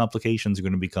 all those complications are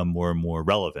going to become more and more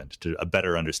relevant to a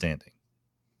better understanding.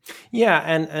 Yeah,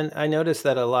 and I notice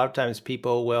that a lot of times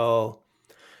people will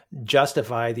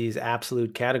justify these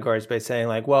absolute categories by saying,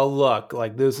 like, well, look,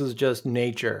 like, this is just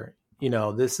nature.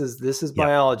 This is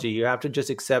biology. You have to just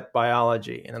accept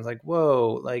biology. And I was like,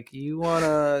 whoa, like, you want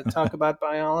to talk about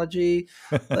biology?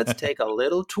 Let's take a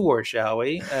little tour, shall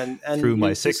we? And through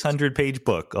my 600-page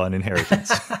book on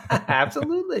inheritance.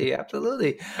 Absolutely.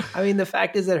 The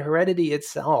fact is that heredity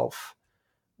itself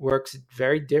works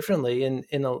very differently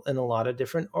in a lot of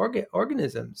different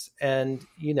organisms. And,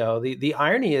 the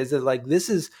irony is that, like,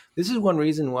 this is one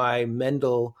reason why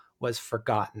Mendel was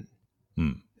forgotten.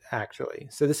 Actually.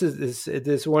 So this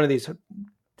is one of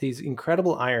these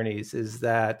incredible ironies, is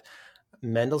that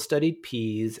Mendel studied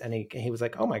peas, and he was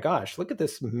like, oh my gosh, look at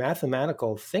this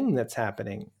mathematical thing that's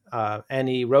happening. And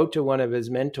he wrote to one of his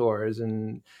mentors,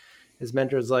 and his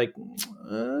mentor's like,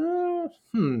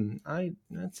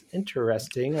 that's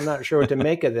interesting. I'm not sure what to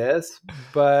make of this,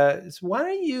 but why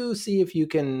don't you see if you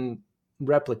can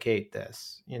replicate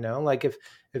this? Like, if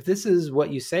this is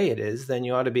what you say it is, then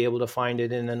you ought to be able to find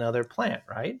it in another plant,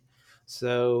 right?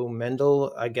 So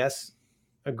Mendel, I guess,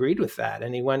 agreed with that,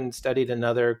 and he went and studied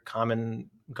another common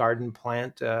garden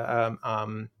plant,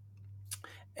 and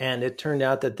it turned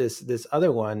out that this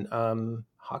other one,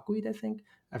 hawkweed, I think,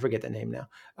 I forget the name now.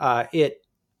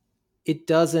 It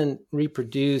doesn't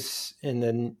reproduce in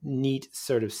the neat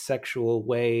sort of sexual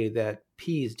way that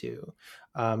peas do.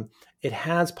 It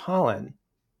has pollen.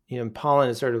 Pollen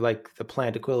is sort of like the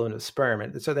plant equivalent of sperm.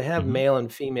 And so they have male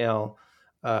and female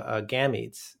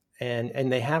gametes, and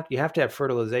you have to have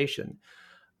fertilization.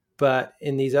 But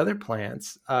in these other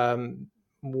plants,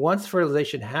 once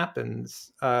fertilization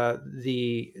happens,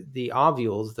 the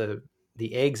ovules,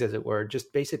 the eggs, as it were,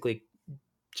 just basically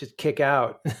just kick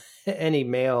out any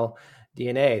male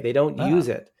DNA. They don't use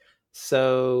it.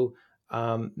 So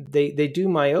they do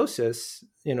meiosis,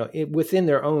 within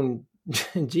their own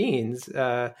genes.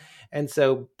 And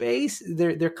so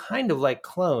they're kind of like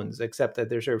clones, except that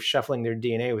they're sort of shuffling their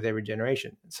DNA with every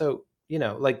generation. So,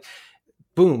 like,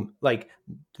 boom, like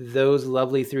those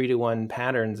lovely 3-to-1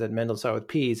 patterns that Mendel saw with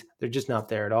peas, they're just not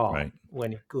there at all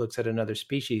when he looks at another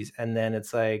species. And then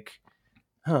it's like,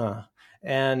 huh.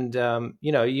 And,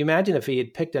 you imagine if he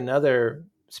had picked another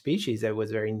species that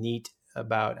was very neat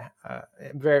about,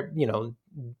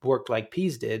 worked like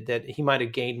peas did, that he might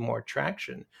have gained more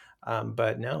traction.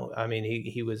 But no, I mean,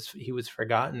 he was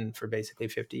forgotten for basically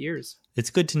 50 years. It's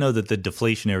good to know that the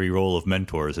deflationary role of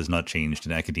mentors has not changed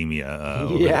in academia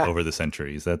over the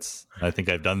centuries. I think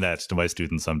I've done that to my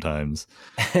students sometimes.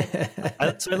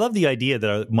 So I love the idea that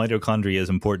our mitochondria, as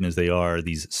important as they are,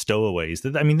 these stowaways,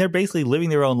 they're basically living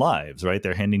their own lives, right?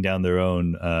 They're handing down their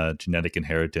own genetic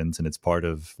inheritance, and it's part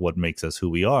of what makes us who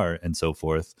we are and so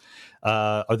forth.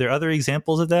 Are there other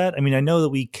examples of that? I mean, I know that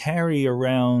we carry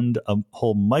around a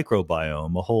whole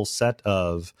microbiome, a whole set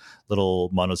of little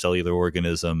monocellular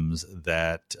organisms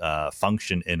that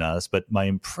function in us. But my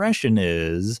impression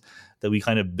is that we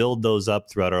kind of build those up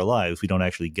throughout our lives. We don't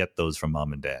actually get those from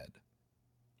mom and dad.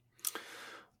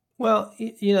 Well,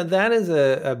 that is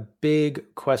a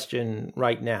big question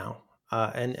right now.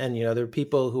 And there are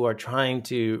people who are trying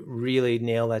to really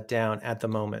nail that down at the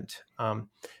moment.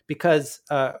 Because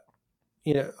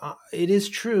it is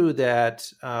true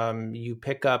that you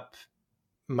pick up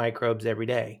microbes every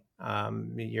day.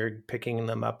 You're picking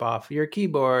them up off your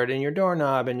keyboard and your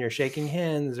doorknob, and you're shaking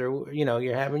hands, or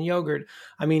you're having yogurt.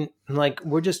 I mean, like,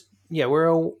 we're just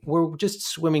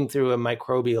swimming through a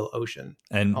microbial ocean.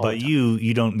 And by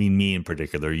you don't mean me in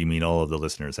particular. You mean all of the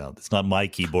listeners out. It's not my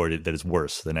keyboard that is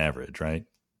worse than average, right?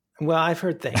 Well, I've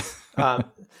heard things.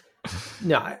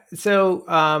 No,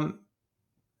 so.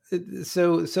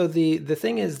 So the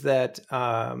thing is that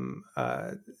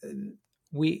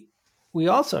we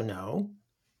also know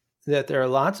that there are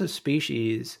lots of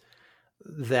species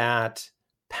that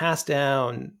pass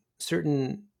down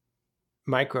certain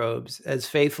microbes as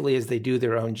faithfully as they do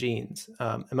their own genes.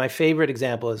 And my favorite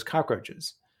example is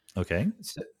cockroaches. Okay.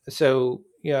 So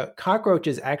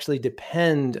cockroaches actually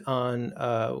depend on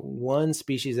one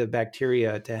species of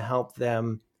bacteria to help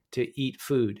them to eat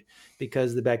food,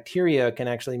 because the bacteria can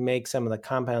actually make some of the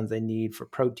compounds they need for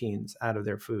proteins out of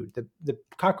their food. The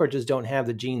cockroaches don't have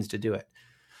the genes to do it.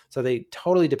 So they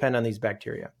totally depend on these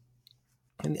bacteria.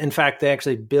 In fact, they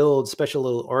actually build special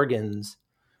little organs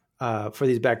for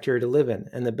these bacteria to live in.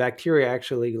 And the bacteria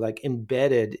actually like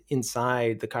embedded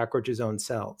inside the cockroach's own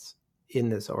cells in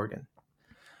this organ.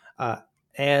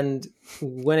 And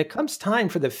when it comes time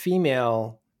for the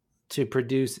female to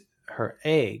produce her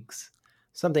eggs,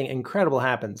 something incredible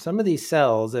happens. Some of these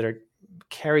cells that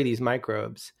carry these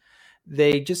microbes,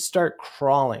 they just start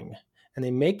crawling, and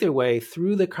they make their way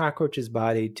through the cockroach's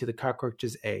body to the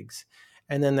cockroach's eggs.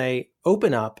 And then they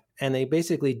open up and they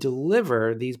basically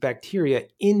deliver these bacteria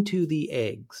into the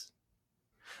eggs.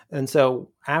 And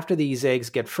so after these eggs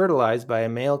get fertilized by a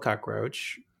male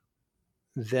cockroach,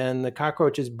 then the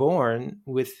cockroach is born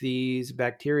with these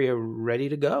bacteria ready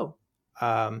to go,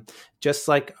 just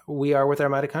like we are with our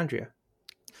mitochondria.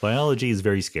 Biology is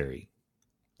very scary.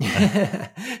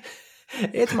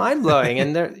 It's mind blowing,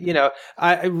 and there, the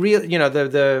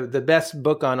best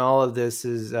book on all of this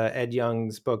is Ed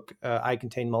Young's book, "I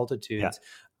Contain Multitudes."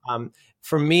 Yeah.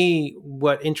 For me,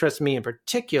 what interests me in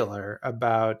particular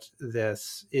about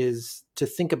this is to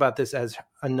think about this as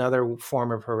another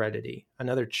form of heredity,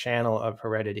 another channel of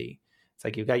heredity. It's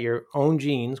like you've got your own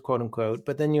genes, quote unquote,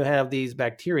 but then you have these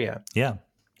bacteria. Yeah.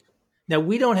 Now,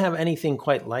 we don't have anything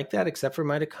quite like that except for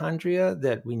mitochondria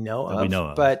that we know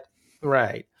of. But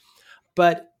right.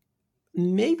 But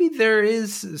maybe there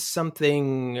is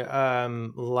something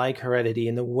like heredity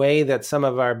in the way that some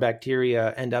of our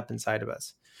bacteria end up inside of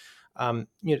us.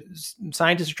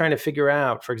 Scientists are trying to figure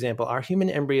out, for example, are human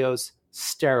embryos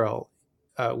sterile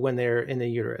when they're in the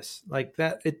uterus? Like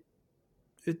that,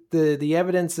 the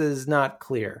evidence is not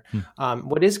clear.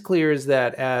 What is clear is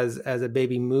that as a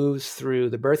baby moves through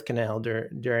the birth canal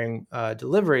during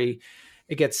delivery,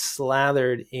 it gets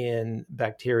slathered in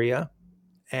bacteria,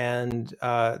 and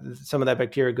some of that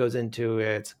bacteria goes into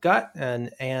its gut,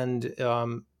 and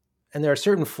there are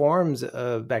certain forms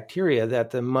of bacteria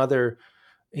that the mother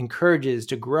encourages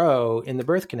to grow in the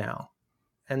birth canal.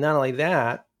 And not only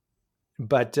that,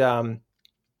 but the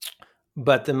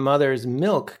mother's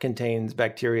milk contains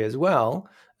bacteria as well,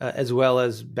 as well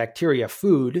as bacteria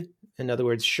food. In other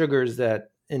words, sugars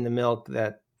that in the milk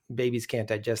that babies can't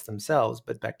digest themselves,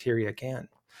 but bacteria can.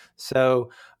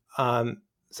 So,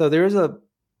 so there is a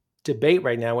debate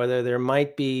right now whether there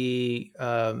might be,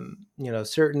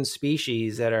 certain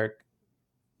species that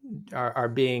are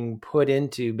being put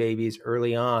into babies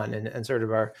early on and sort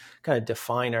of are kind of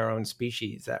define our own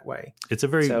species that way. It's a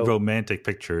very romantic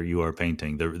picture you are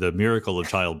painting. The miracle of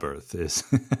childbirth is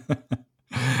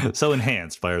so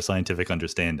enhanced by our scientific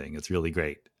understanding. It's really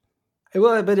great.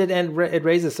 Well, but it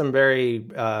raises some very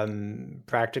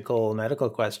practical medical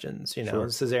questions. Sure.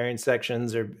 Cesarean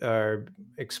sections are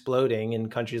exploding in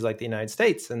countries like the United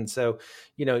States, and so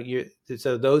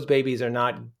so those babies are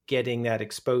not getting that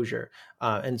exposure,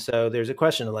 and so there's a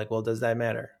question of like, well, does that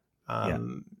matter?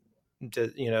 Can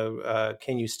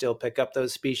you still pick up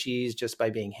those species just by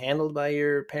being handled by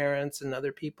your parents and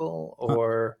other people,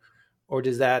 or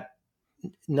does that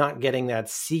not getting that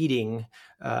seeding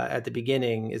at the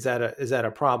beginning, is that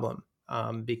a problem?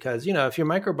 Because if your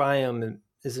microbiome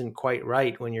isn't quite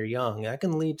right when you're young, that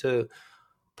can lead to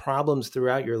problems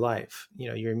throughout your life.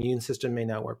 Your immune system may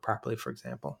not work properly, for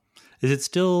example. Is it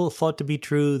still thought to be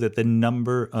true that the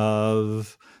number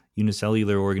of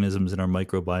unicellular organisms in our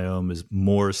microbiome is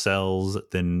more cells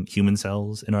than human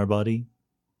cells in our body?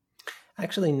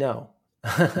 Actually, no.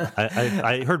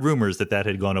 I heard rumors that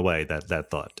had gone away,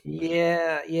 that thought.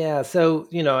 Yeah. So,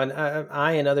 and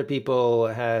I and other people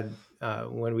had,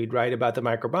 when we'd write about the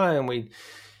microbiome, we'd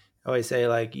always say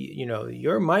like,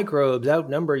 your microbes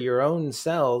outnumber your own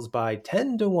cells by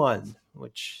 10 to 1,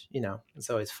 which,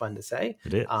 it's always fun to say.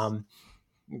 It is.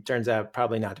 It turns out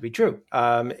probably not to be true.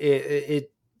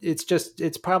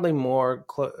 It's probably more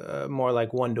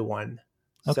like 1 to 1.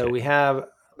 Okay. So we have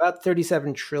about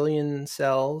 37 trillion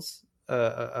cells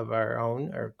of our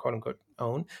own, or quote unquote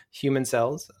own human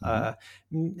cells.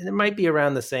 Mm-hmm. It might be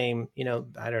around the same,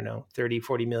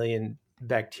 30-40 million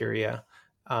bacteria.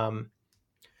 I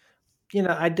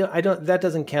don't, that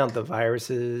doesn't count the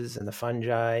viruses and the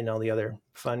fungi and all the other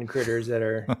fun critters that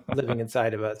are living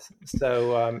inside of us.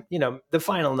 So, the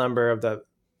final number of the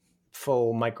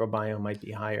full microbiome might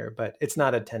be higher, but it's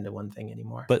not a 10 to 1 thing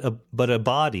anymore. But a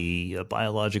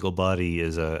biological body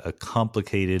is a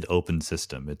complicated open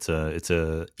system. It's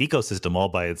a ecosystem all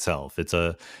by itself.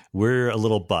 We're a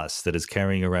little bus that is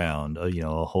carrying around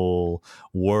a whole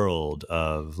world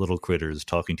of little critters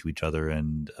talking to each other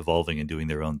and evolving and doing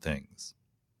their own things.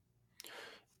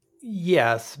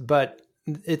 Yes, but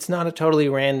it's not a totally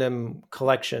random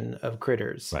collection of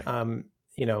critters. Right.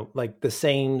 Like the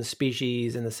same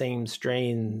species and the same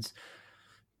strains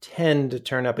tend to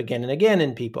turn up again and again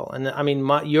in people. And I mean,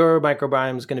 your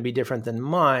microbiome is going to be different than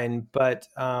mine, but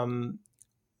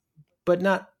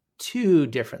not too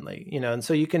differently, And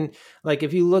so you can, like,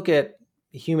 if you look at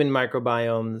human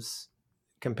microbiomes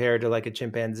compared to like a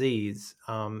chimpanzee's,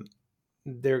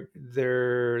 they're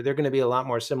going to be a lot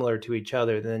more similar to each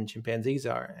other than chimpanzees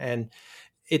are. And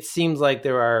it seems like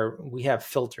we have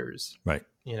filters, right?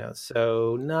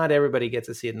 So not everybody gets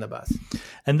a seat in the bus.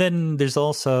 And then there's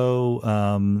also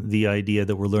the idea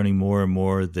that we're learning more and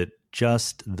more that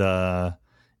just the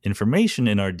information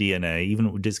in our DNA,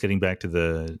 even just getting back to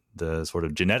the sort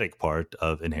of genetic part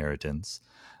of inheritance,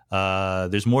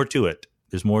 there's more to it.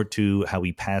 There's more to how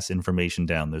we pass information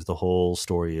down. There's the whole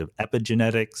story of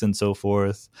epigenetics and so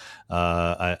forth.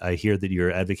 I hear that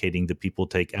you're advocating that people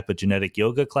take epigenetic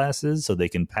yoga classes so they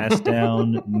can pass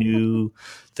down new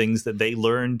things that they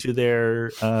learn to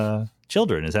their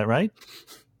children. Is that right?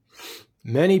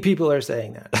 Many people are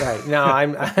saying that. Right. No, I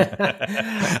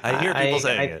hear people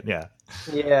saying it. Yeah.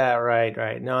 Yeah.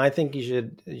 Right. No, I think you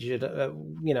should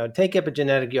take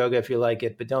epigenetic yoga if you like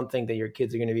it, but don't think that your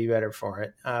kids are going to be better for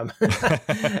it. But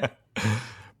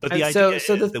the idea is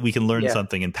that we can learn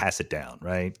something and pass it down,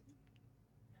 right?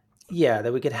 Yeah,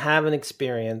 that we could have an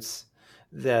experience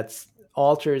that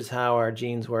alters how our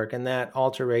genes work, and that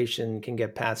alteration can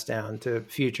get passed down to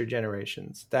future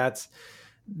generations. That's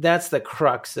the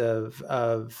crux of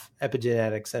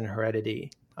epigenetics and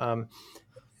heredity. And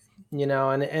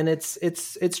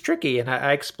it's tricky, and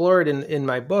I explore it in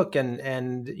my book,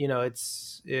 and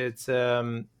it's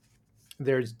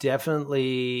there's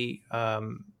definitely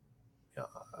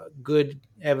good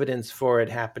evidence for it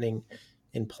happening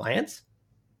in plants.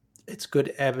 It's good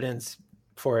evidence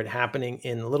for it happening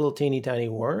in little teeny tiny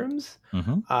worms.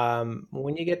 Mm-hmm.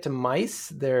 When you get to mice,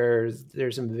 there's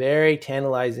some very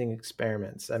tantalizing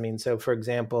experiments. I mean, so for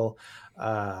example,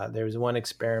 there was one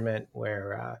experiment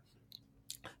where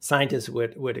scientists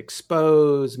would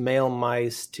expose male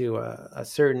mice to a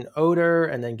certain odor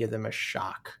and then give them a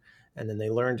shock. And then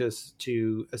they learned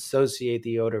to associate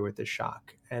the odor with the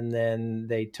shock. and then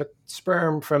they took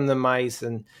sperm from the mice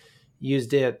and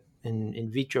used it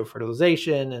in vitro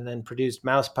fertilization and then produced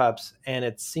mouse pups. And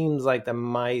it seems like the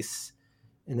mice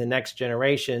in the next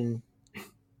generation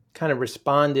kind of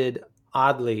responded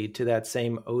oddly to that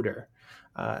same odor.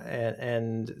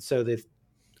 And so the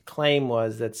claim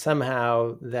was that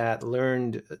somehow that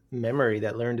learned memory,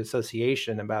 that learned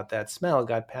association about that smell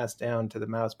got passed down to the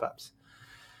mouse pups.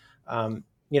 And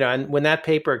when that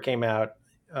paper came out,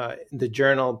 the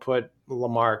journal put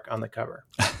Lamarck on the cover.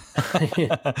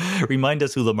 Remind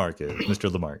us who Lamarck is,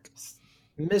 Mr. Lamarck.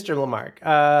 Mr. Lamarck.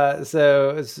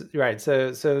 So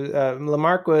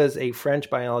Lamarck was a French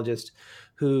biologist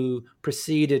who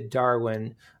preceded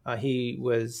Darwin. He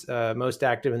was most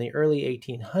active in the early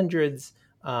 1800s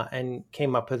and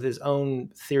came up with his own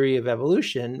theory of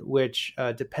evolution, which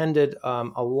depended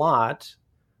a lot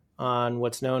on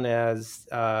what's known as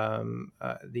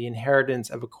the inheritance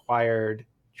of acquired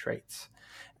traits.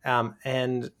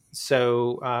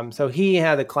 So he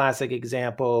had a classic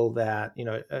example that,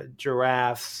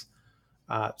 giraffes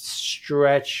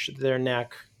stretch their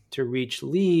neck to reach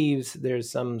leaves. There's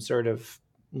some sort of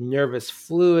nervous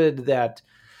fluid that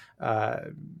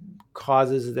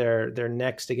causes their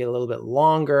necks to get a little bit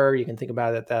longer. You can think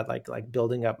about it that like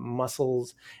building up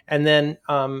muscles, and then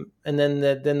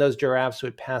those giraffes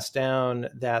would pass down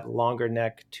that longer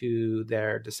neck to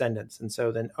their descendants. And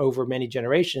so then over many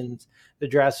generations, the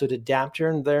giraffes would adapt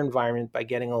to their environment by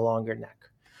getting a longer neck.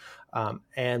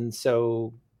 And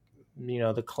so,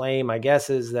 the claim, I guess,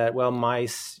 is that, well,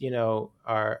 mice,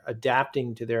 are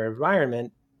adapting to their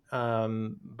environment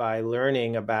by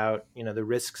learning about, the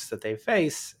risks that they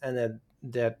face, and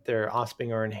that their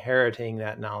offspring are inheriting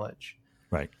that knowledge.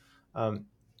 Right.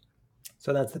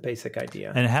 So that's the basic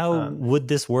idea. And how would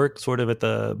this work sort of at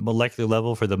the molecular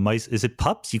level for the mice? Is it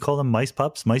pups? You call them mice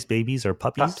pups? Mice babies or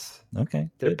puppies? Pups. Okay.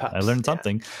 They're good. pups. I learned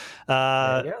something.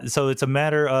 Yeah. So it's a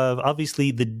matter of, obviously,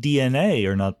 the DNA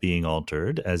are not being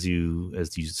altered. As you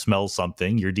smell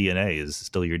something, your DNA is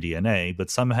still your DNA, but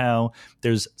somehow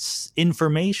there's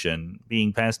information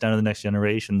being passed down to the next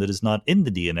generation that is not in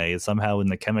the DNA. It's somehow in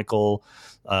the chemical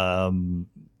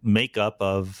makeup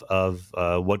of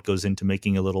what goes into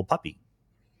making a little puppy.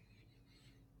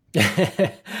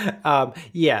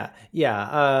 Yeah.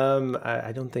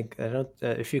 I don't.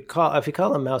 If you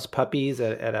call them mouse puppies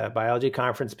at a biology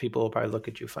conference, people will probably look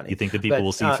at you funny. You think that people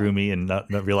will see through me and not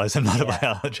realize I'm not a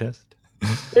biologist?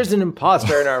 There's an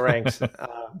imposter in our ranks.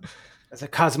 As a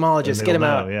cosmologist, get him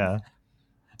out. Yeah.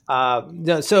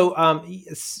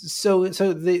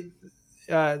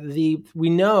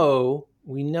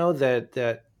 We know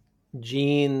that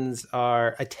genes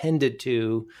are attended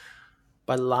to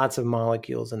by lots of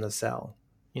molecules in the cell.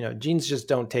 Genes just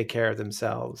don't take care of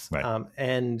themselves. Right.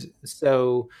 And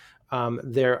so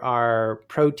there are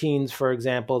proteins, for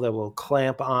example, that will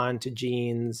clamp on to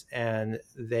genes and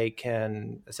they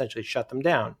can essentially shut them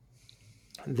down.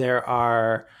 There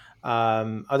are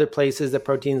other places that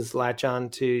proteins latch on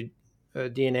to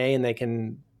DNA and they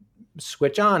can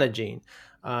switch on a gene.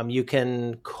 You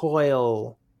can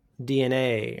coil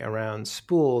DNA around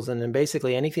spools, and then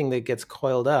basically anything that gets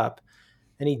coiled up,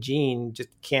 any gene just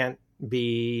can't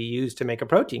be used to make a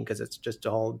protein because it's just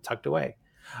all tucked away.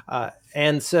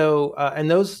 And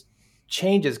those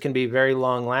changes can be very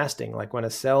long lasting. Like when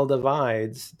a cell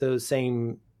divides, those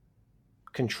same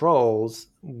controls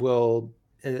will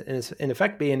in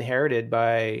effect be inherited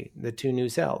by the two new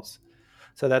cells.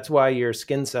 So that's why your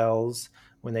skin cells,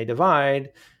 when they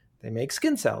divide, they make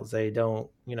skin cells. They don't,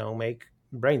 make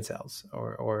brain cells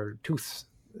or tooth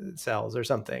cells or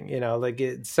something,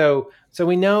 so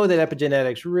we know that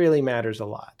epigenetics really matters a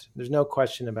lot. There's no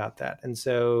question about that. And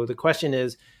so the question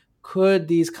is, could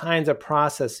these kinds of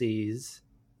processes,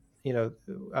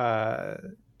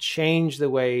 change the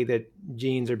way that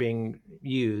genes are being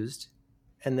used?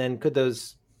 And then could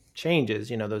those changes,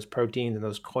 those proteins and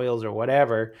those coils or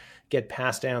whatever, get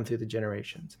passed down through the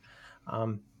generations?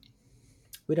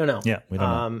 We don't know. Yeah, we don't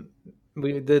know.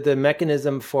 The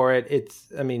mechanism for it,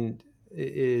 it's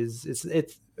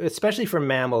especially for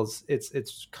mammals,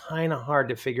 it's kind of hard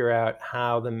to figure out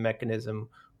how the mechanism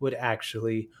would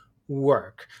actually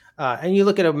work. And you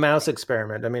look at a mouse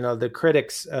experiment. The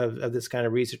critics of this kind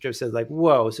of research have said, like,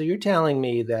 whoa, so you're telling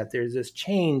me that there's this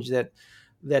change that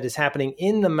is happening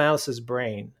in the mouse's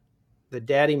brain, the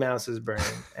daddy mouse's brain,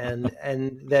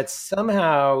 and that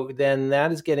somehow then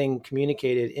that is getting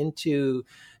communicated into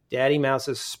daddy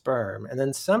mouse's sperm, and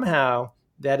then somehow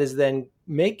that is then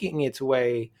making its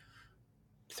way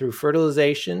through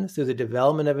fertilization, through the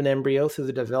development of an embryo, through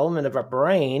the development of a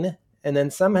brain, and then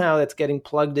somehow it's getting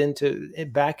plugged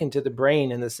back into the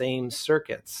brain in the same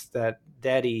circuits that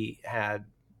daddy had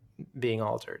being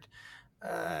altered.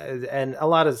 And a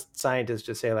lot of scientists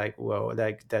just say like, whoa,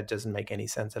 that doesn't make any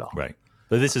sense at all. Right.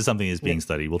 But this is something that's being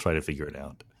studied. We'll try to figure it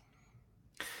out.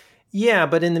 Yeah,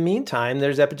 but in the meantime,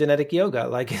 there's epigenetic yoga.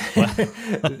 Like,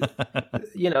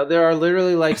 there are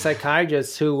literally like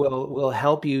psychiatrists who will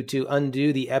help you to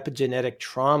undo the epigenetic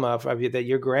trauma that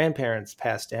your grandparents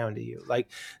passed down to you. Like,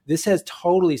 this has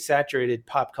totally saturated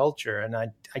pop culture, and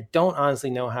I don't honestly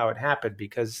know how it happened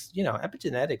because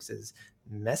epigenetics is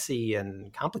messy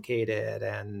and complicated,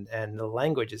 and the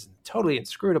language is totally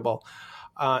inscrutable,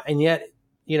 and yet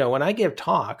when I give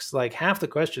talks, like half the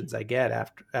questions I get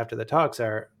after the talks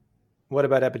are, what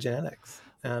about epigenetics?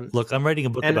 Look, I'm writing a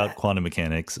book about quantum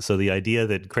mechanics, so the idea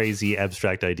that crazy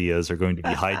abstract ideas are going to be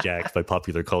hijacked by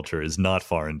popular culture is not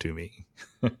foreign to me.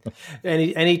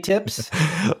 Any tips?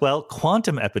 Well,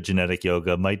 quantum epigenetic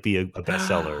yoga might be a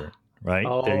bestseller, right?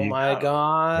 Oh my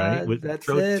God! Right?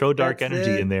 Throw dark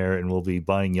energy in there, and we'll be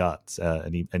buying yachts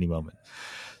any moment.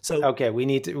 So okay, we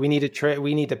need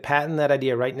to patent that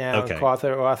idea right now. Okay. And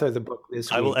author the book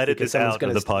this week. I will edit this out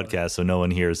of the podcast so no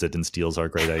one hears it and steals our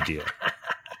great idea.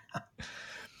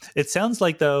 It sounds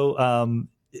like, though,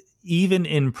 even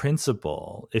in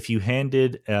principle, if you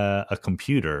handed a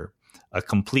computer a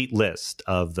complete list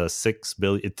of the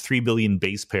 3 billion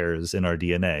base pairs in our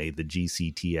DNA, the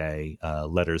GCTA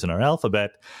letters in our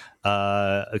alphabet,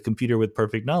 a computer with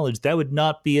perfect knowledge, that would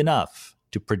not be enough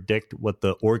to predict what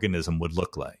the organism would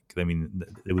look like. I mean,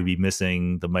 it would be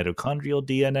missing the mitochondrial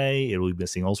DNA. It would be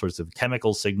missing all sorts of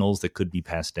chemical signals that could be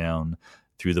passed down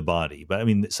through the body. But I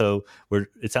mean, so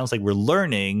it sounds like we're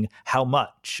learning how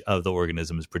much of the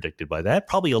organism is predicted by that.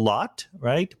 Probably a lot,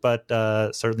 right? But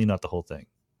certainly not the whole thing.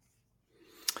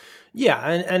 Yeah,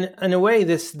 and in a way,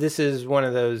 this is one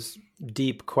of those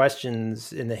deep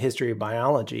questions in the history of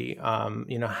biology.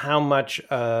 How much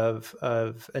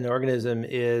of an organism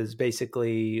is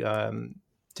basically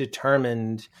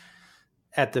determined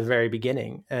at the very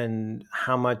beginning, and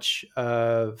how much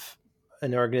of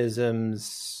an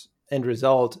organism's end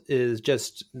result is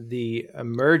just the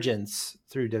emergence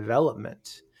through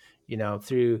development.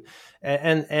 As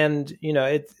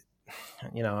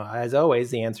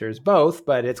always, the answer is both,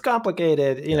 but it's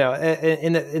complicated,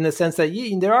 in the sense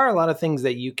that there are a lot of things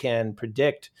that you can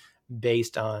predict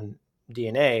based on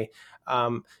DNA.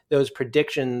 Those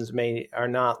predictions are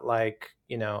not like,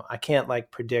 I can't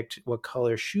like predict what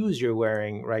color shoes you're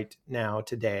wearing right now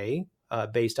today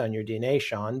based on your DNA,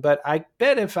 Sean. But I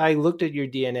bet if I looked at your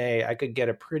DNA, I could get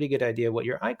a pretty good idea what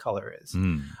your eye color is.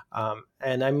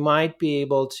 And I might be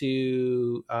able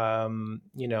to,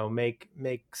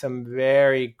 make some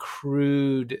very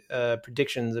crude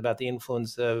predictions about the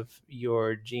influence of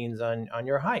your genes on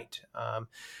your height.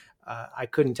 I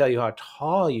couldn't tell you how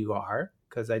tall you are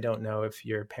because I don't know if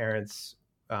your parents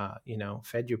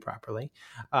fed you properly.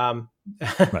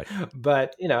 Right.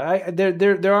 But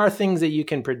there are things that you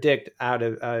can predict out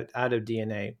of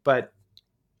DNA. But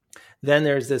then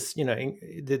there's this, the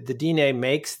DNA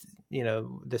makes,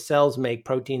 the cells make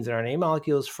proteins and RNA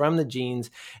molecules from the genes,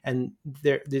 and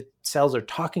the cells are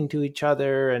talking to each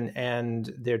other,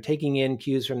 and they're taking in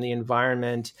cues from the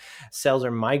environment. Cells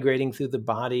are migrating through the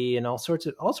body, and all sorts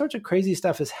of crazy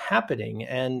stuff is happening,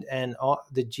 and all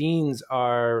the genes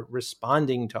are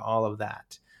responding to all of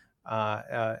that,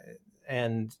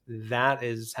 and that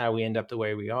is how we end up the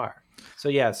way we are. So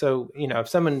if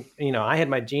someone, I had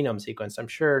my genome sequenced, I'm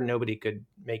sure nobody could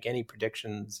make any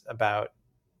predictions about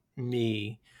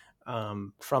me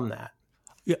from that.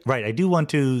 Yeah, right. I do want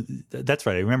to. That's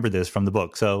right. I remember this from the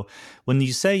book. So when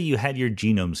you say you had your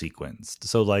genome sequenced,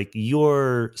 so like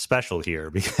you're special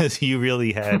here because you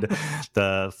really had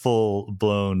the full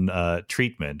blown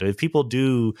treatment. If people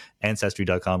do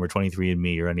Ancestry.com or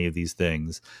 23andMe or any of these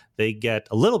things, they get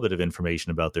a little bit of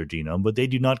information about their genome, but they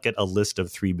do not get a list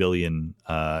of 3 billion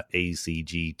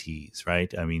ACGTs,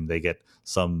 right? I mean, they get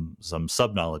some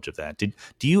sub knowledge of that.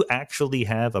 Do you actually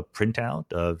have a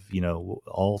printout of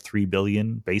all 3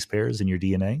 billion base pairs in your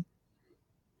DNA?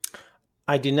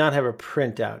 I do not have a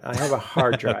printout. I have a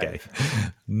hard drive. Okay,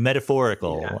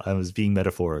 metaphorical. Yeah. I was being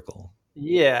metaphorical.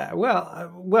 Yeah.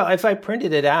 Well, if I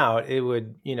printed it out, it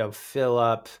would fill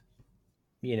up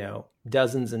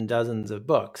dozens and dozens of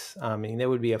books. I mean, that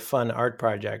would be a fun art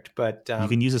project. But you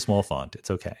can use a small font.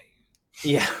 It's okay.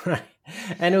 Yeah, right.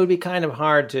 And it would be kind of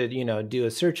hard to, do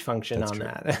a search function on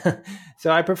that.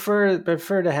 So I prefer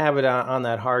to have it on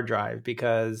that hard drive,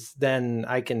 because then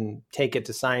I can take it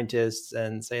to scientists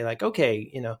and say like,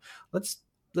 okay, let's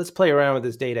play around with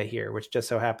this data here, which just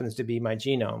so happens to be my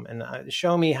genome, and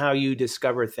show me how you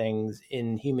discover things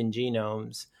in human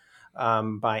genomes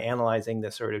by analyzing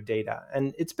this sort of data.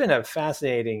 And it's been a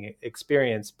fascinating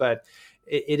experience, but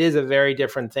it is a very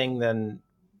different thing than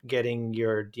getting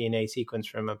your DNA sequence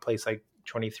from a place like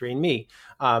 23andMe.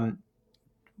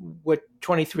 What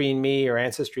 23andMe or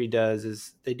Ancestry does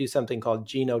is they do something called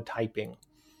genotyping.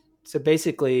 So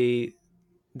basically,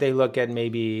 they look at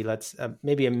maybe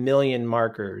maybe a million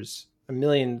markers, a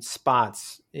million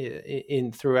spots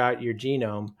in throughout your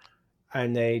genome,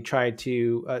 and they try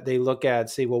to they look at,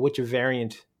 say, well, which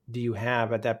variant do you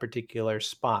have at that particular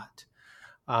spot?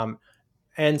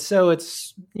 And so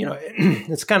it's,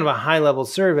 it's kind of a high level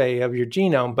survey of your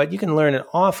genome, but you can learn an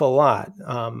awful lot.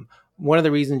 One of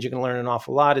the reasons you can learn an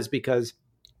awful lot is because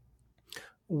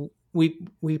we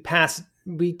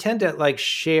tend to like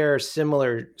share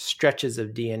similar stretches of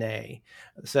DNA.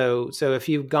 So if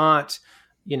you've got,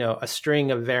 a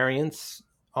string of variants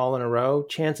all in a row,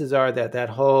 chances are that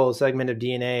whole segment of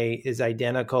DNA is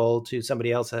identical to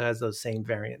somebody else that has those same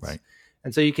variants. Right.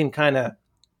 And so you can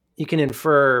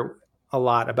infer a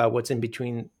lot about what's in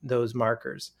between those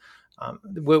markers.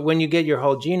 When you get your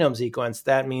whole genome sequence,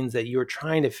 that means that you're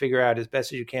trying to figure out as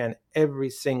best as you can every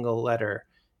single letter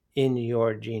in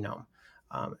your genome.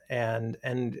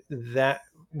 And that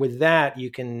with that, you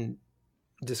can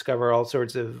discover all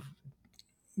sorts of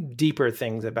deeper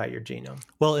things about your genome.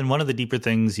 Well, and one of the deeper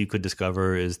things you could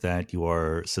discover is that you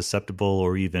are susceptible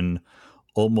or even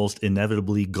almost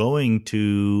inevitably going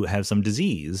to have some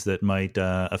disease that might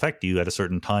affect you at a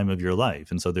certain time of your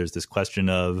life. And so there's this question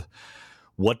of,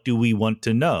 what do we want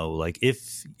to know? Like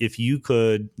if you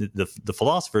could, the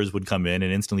philosophers would come in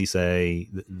and instantly say,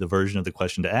 the version of the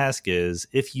question to ask is,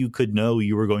 if you could know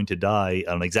you were going to die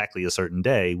on exactly a certain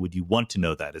day, would you want to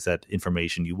know that? Is that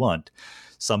information you want?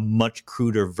 Some much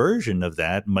cruder version of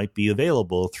that might be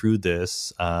available through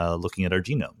this, looking at our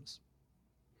genomes.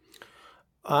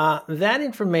 That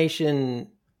information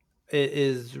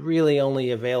is really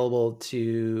only available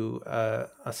to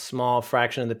a small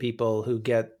fraction of the people who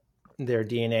get their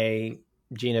DNA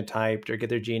genotyped or get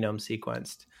their genome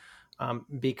sequenced,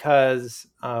 because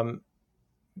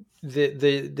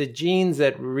the genes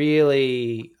that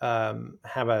really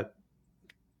have a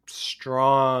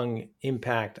strong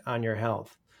impact on your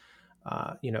health,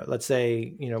 let's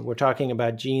say, we're talking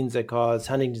about genes that cause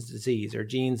Huntington's disease or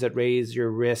genes that raise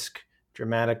your risk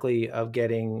dramatically of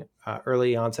getting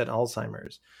early onset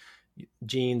Alzheimer's,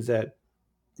 genes that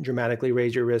dramatically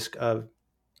raise your risk of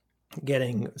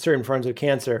getting certain forms of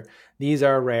cancer. These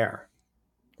are rare.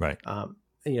 Right.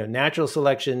 Natural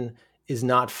selection is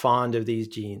not fond of these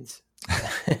genes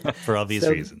for obvious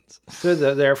reasons. So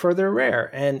therefore they're rare.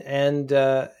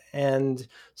 And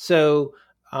so,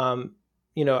 when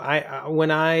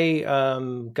I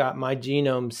got my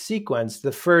genome sequenced,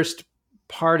 the first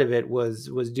part of it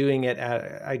was doing it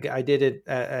I did it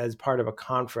as part of a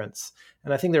conference.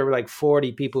 And I think there were like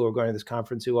 40 people who were going to this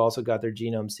conference who also got their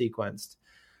genome sequenced.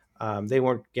 They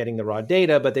weren't getting the raw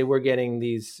data, but they were getting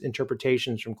these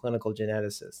interpretations from clinical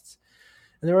geneticists.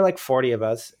 And there were like 40 of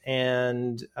us.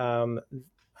 And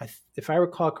if I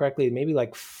recall correctly, maybe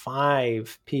like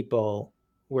 5 people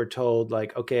were told,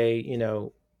 like, okay,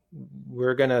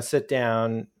 we're going to sit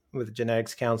down with a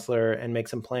genetics counselor and make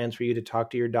some plans for you to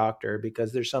talk to your doctor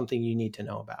because there's something you need to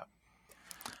know about.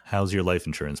 How's your life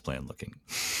insurance plan looking?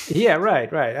 Yeah,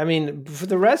 right. I mean, for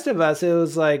the rest of us, it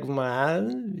was like,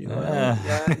 like you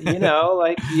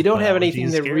don't have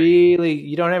anything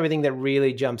that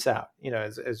really jumps out,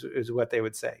 is what they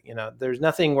would say. There's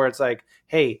nothing where it's like,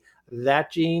 hey,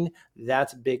 that gene,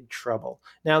 that's big trouble.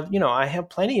 Now, I have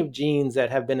plenty of genes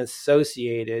that have been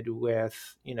associated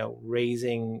with,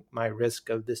 raising my risk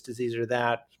of this disease or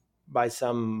that by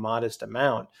some modest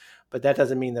amount. But that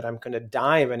doesn't mean that I'm going to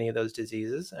die of any of those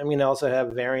diseases. I'm going to also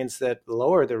have variants that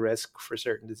lower the risk for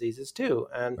certain diseases too.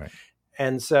 And right.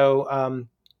 And so, and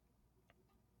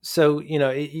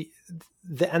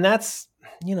that's,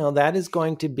 that is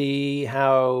going to be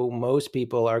how most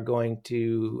people are going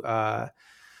to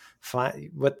find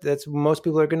most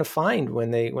people are going to find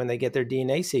when they get their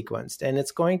DNA sequenced. And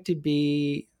it's going to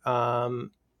be, there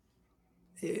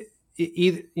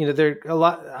a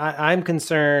lot. I'm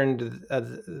concerned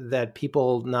that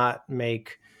people not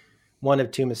make one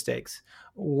of 2 mistakes.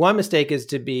 One mistake is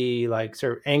to be like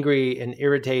sort of angry and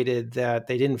irritated that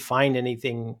they didn't find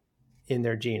anything in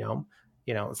their genome.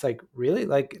 It's like, really,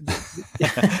 like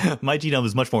my genome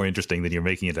is much more interesting than you're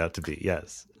making it out to be.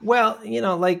 Yes. Well,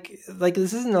 like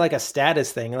this isn't like a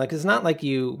status thing. Like, it's not like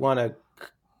you want to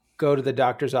go to the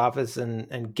doctor's office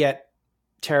and get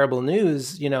terrible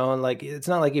news, and like, it's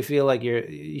not like you feel like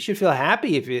you should feel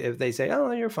happy if they say,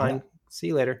 oh, you're fine. Yeah. See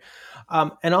you later.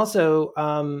 And also,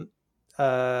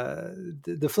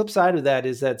 the flip side of that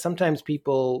is that sometimes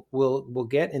people will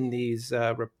get in these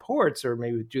reports or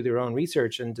maybe do their own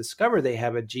research and discover they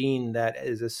have a gene that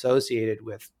is associated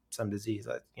with some disease,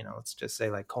 like, let's just say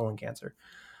like colon cancer.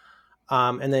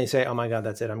 And they say, "Oh my God,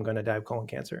 that's it. I'm going to die of colon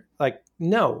cancer." Like,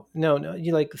 no.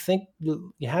 You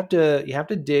you have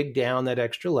to dig down that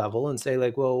extra level and say,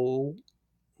 like, well,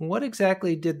 what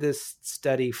exactly did this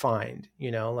study find?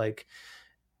 Like,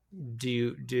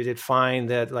 did it find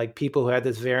that like people who had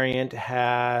this variant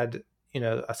had,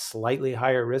 a slightly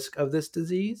higher risk of this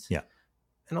disease? Yeah.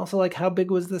 And also, like, how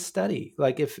big was the study?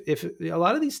 Like, if a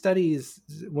lot of these studies,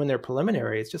 when they're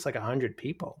preliminary, it's just like 100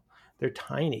 people. They're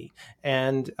tiny,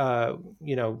 and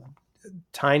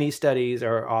tiny studies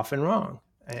are often wrong.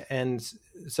 And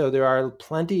so there are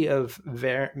plenty of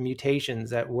mutations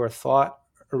that were thought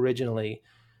originally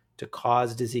to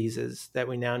cause diseases that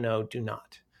we now know do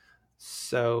not.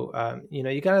 So,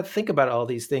 you got to think about all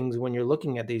these things when you're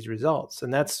looking at these results.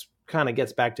 And that's kind of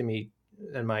gets back to me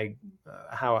and my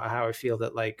how I feel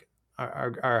that like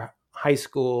our high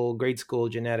school, grade school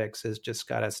genetics has just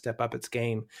got to step up its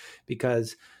game,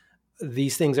 because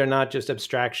these things are not just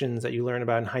abstractions that you learn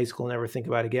about in high school and never think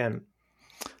about again.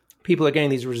 People are getting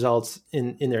these results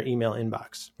in their email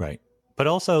inbox. Right. But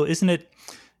also, isn't it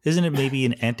maybe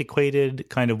an antiquated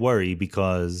kind of worry?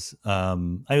 Because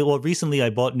recently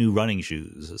I bought new running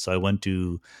shoes. So I went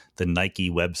to the Nike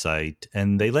website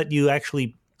and they let you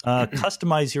actually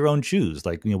customize your own shoes,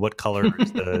 like what color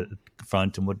is the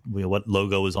front and what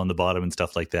logo is on the bottom and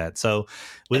stuff like that. So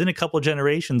within a couple of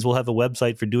generations, we'll have a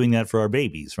website for doing that for our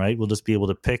babies, right? We'll just be able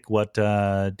to pick what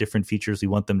different features we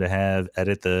want them to have,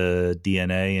 edit the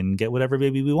DNA, and get whatever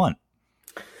baby we want.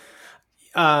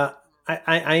 I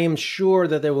am sure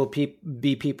that there will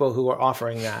be people who are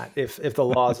offering that if the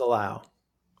laws allow.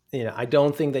 I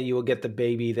don't think that you will get the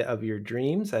baby of your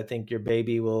dreams. I think your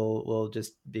baby will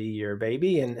just be your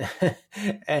baby and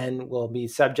and will be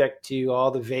subject to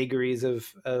all the vagaries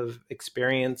of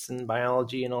experience and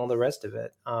biology and all the rest of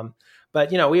it.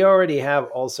 But we already have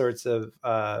all sorts of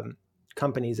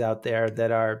companies out there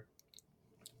that are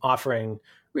offering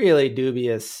really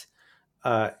dubious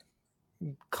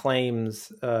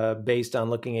claims based on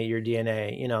looking at your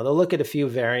DNA. They'll look at a few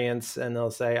variants and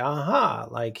they'll say, aha,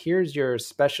 like here's your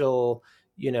special,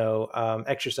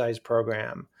 exercise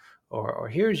program, or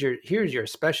here's your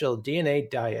special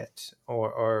DNA diet,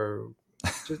 or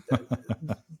just,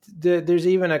 there's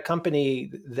even a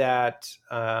company that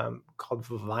called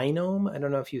Vinome. I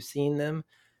don't know if you've seen them.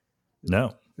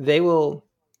 No. They will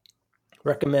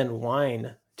recommend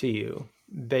wine to you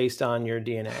based on your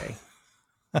DNA.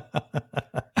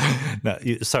 No,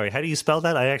 sorry, how do you spell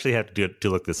that? I actually have to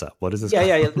look this up. What is this?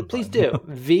 Yeah. Please do.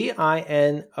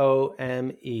 Vinome.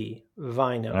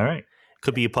 Vinome. All right.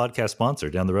 Could be a podcast sponsor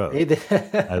down the road.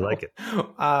 I like it.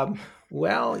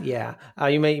 Well, yeah.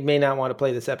 You may not want to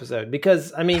play this episode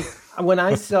because, when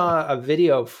I saw a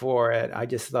video for it, I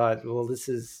just thought, well, is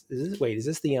this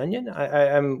The Onion?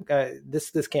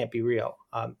 This can't be real.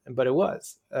 But it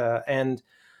was. And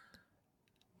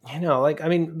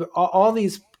all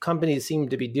these companies seem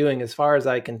to be doing, as far as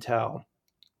I can tell,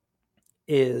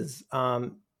 is,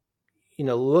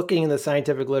 looking in the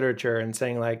scientific literature and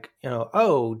saying like,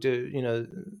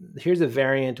 here's a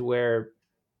variant where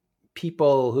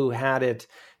people who had it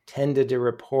tended to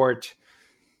report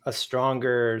a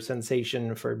stronger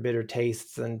sensation for bitter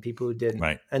tastes than people who didn't.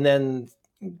 Right. And then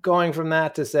going from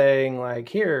that to saying like,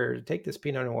 here, take this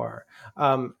Pinot Noir.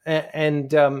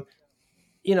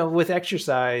 With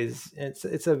exercise,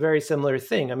 it's a very similar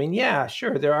thing. Yeah,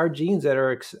 sure, there are genes that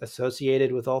are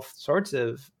associated with all sorts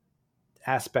of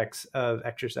aspects of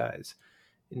exercise,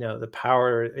 the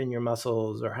power in your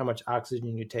muscles or how much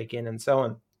oxygen you take in and so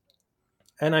on.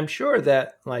 And I'm sure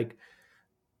that like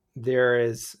there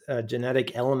is a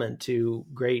genetic element to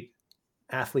great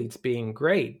athletes being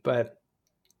great, but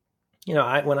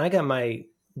when I got my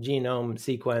genome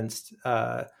sequenced,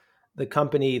 the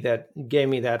company that gave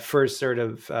me that first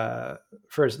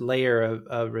layer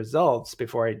of results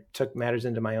before I took matters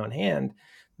into my own hand,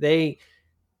 they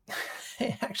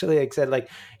actually said like,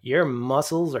 your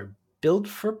muscles are built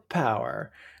for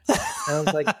power. And I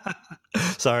was like,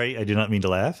 sorry, I did not mean to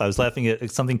laugh. I was laughing at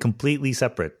something completely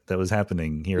separate that was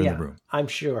happening here in the room. I'm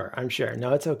sure.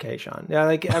 No, it's okay, Sean.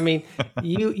 Yeah,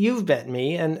 you've met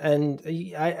me, and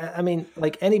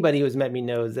like anybody who's met me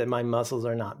knows that my muscles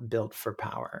are not built for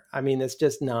power. It's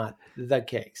just not the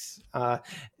case. But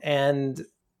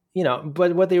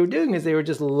what they were doing is they were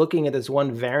just looking at this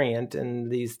one variant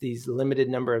and these limited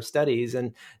number of studies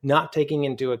and not taking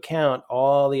into account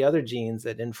all the other genes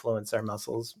that influence our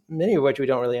muscles, many of which we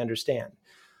don't really understand.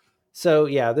 So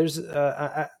yeah, there's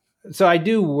so I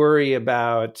do worry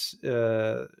about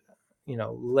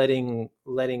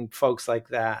letting folks like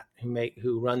that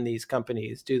who run these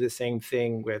companies do the same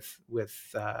thing with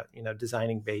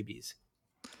designing babies.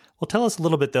 Well, tell us a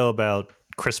little bit though about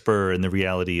CRISPR and the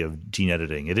reality of gene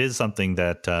editing. It is something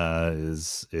that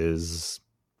is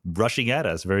rushing at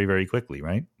us very, very quickly,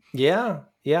 right? Yeah.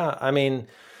 I mean,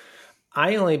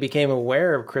 I only became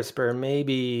aware of CRISPR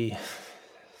maybe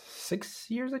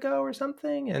 6 years ago or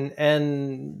something,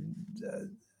 and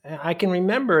I can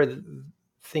remember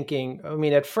thinking. I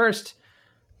mean, at first,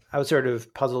 I was sort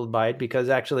of puzzled by it because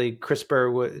actually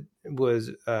CRISPR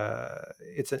was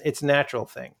it's a natural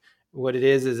thing. What it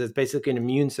is it's basically an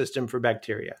immune system for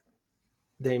bacteria.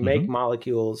 They make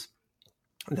molecules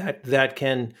that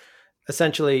can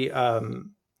essentially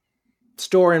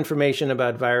store information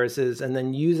about viruses and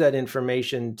then use that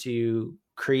information to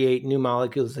create new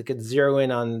molecules that could zero in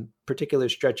on particular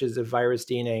stretches of virus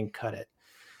DNA and cut it.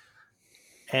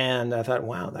 And I thought,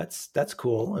 wow, that's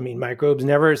cool. I mean, microbes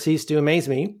never cease to amaze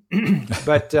me.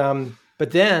 but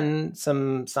then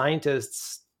some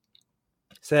scientists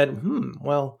said,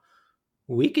 well,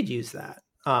 we could use that.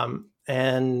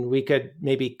 And we could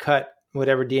maybe cut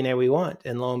whatever DNA we want.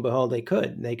 And lo and behold, they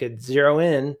could. They could zero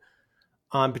in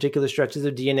on particular stretches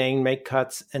of DNA and make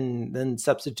cuts and then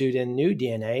substitute in new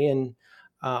DNA. And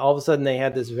all of a sudden, they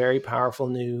had this very powerful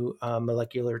new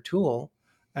molecular tool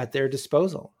at their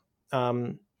disposal.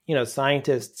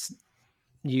 Scientists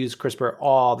use CRISPR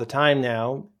all the time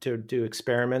now to do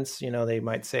experiments. They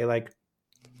might say, like,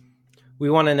 we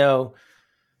want to know,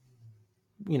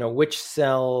 which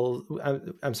cell,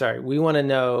 we want to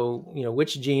know,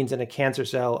 which genes in a cancer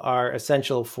cell are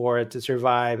essential for it to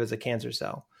survive as a cancer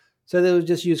cell. So they would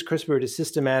just use CRISPR to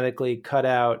systematically cut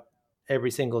out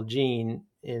every single gene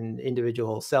in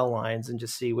individual cell lines and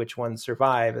just see which ones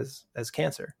survive as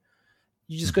cancer.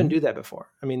 You just couldn't do that before.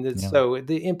 I mean, so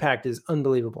the impact is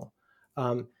unbelievable.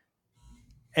 And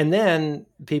then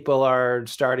people are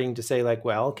starting to say, like,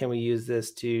 well, can we use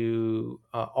this to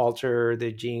alter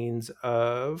the genes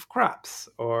of crops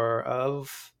or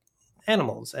of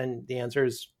animals? And the answer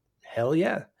is hell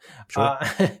yeah. Sure.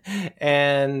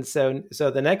 And so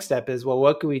the next step is, well,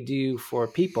 what can we do for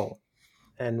people?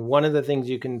 And one of the things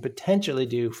you can potentially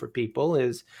do for people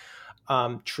is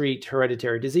treat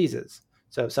hereditary diseases.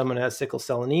 So if someone has sickle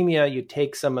cell anemia, you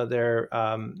take some of their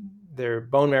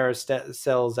bone marrow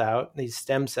cells out, these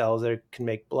stem cells that can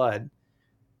make blood.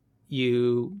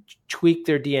 You tweak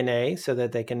their DNA so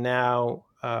that they can now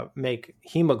make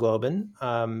hemoglobin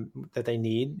that they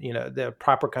need, the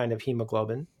proper kind of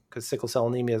hemoglobin, because sickle cell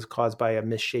anemia is caused by a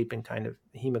misshapen kind of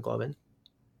hemoglobin.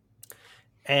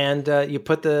 And you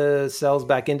put the cells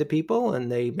back into people and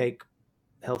they make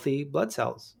healthy blood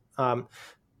cells.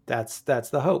 That's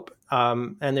the hope.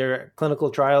 And there are clinical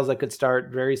trials that could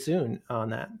start very soon on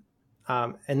that.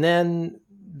 And then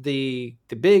the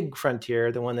big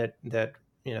frontier, the one that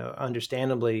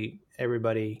understandably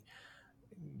everybody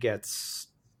gets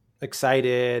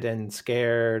excited and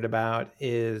scared about,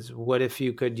 is what if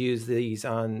you could use these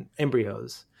on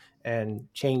embryos and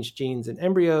change genes in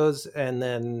embryos, and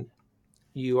then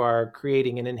you are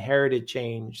creating an inherited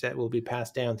change that will be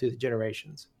passed down through the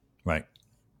generations. Right.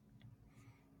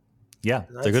 Yeah,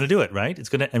 they're going to do it, right? It's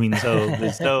going to, I mean, so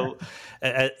there's no,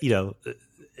 I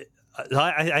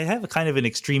have a kind of an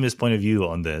extremist point of view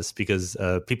on this because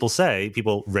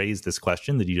people raise this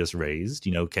question that you just raised,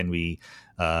 can we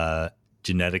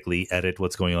genetically edit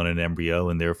what's going on in an embryo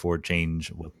and therefore change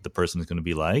what the person is going to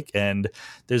be like? And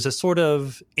there's a sort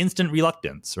of instant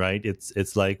reluctance, right?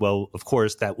 It's like, well, of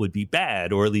course that would be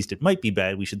bad, or at least it might be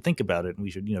bad. We should think about it and we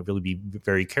should, really be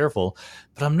very careful.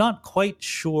 But I'm not quite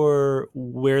sure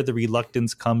where the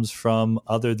reluctance comes from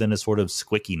other than a sort of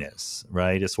squickiness,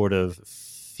 right? A sort of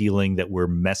feeling that we're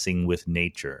messing with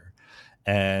nature.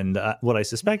 And what I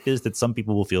suspect is that some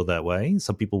people will feel that way.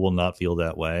 Some people will not feel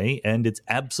that way. And it's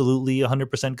absolutely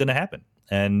 100% going to happen.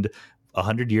 And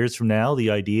 100 years from now,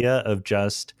 the idea of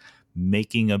just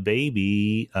making a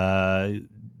baby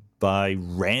by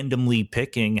randomly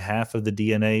picking half of the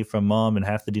DNA from mom and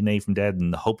half the DNA from dad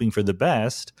and hoping for the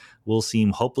best will seem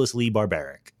hopelessly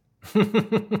barbaric.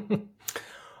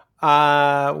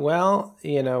 Well,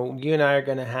 you and I are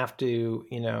going to have to,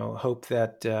 hope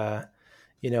that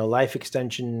life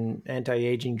extension,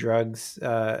 anti-aging drugs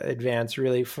advance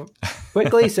really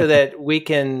quickly so that we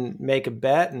can make a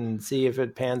bet and see if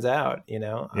it pans out,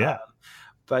 Yeah.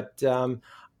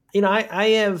 I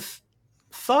have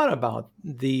thought about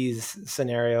these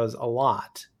scenarios a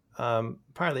lot.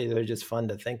 Partly they're just fun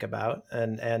to think about,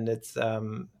 and it's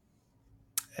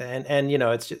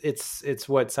it's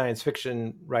what science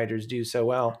fiction writers do so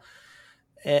well.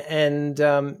 And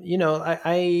there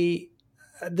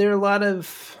are a lot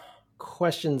of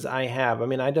questions I have. I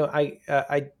mean,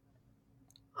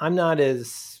 I'm not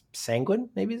as sanguine,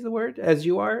 maybe is the word, as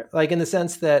you are, like in the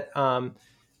sense that,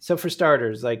 so for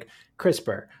starters, like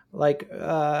CRISPR,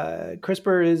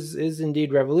 CRISPR is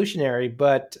indeed revolutionary,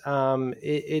 but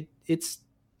it's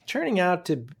turning out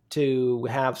to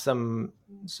have some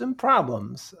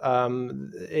problems,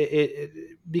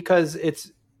 because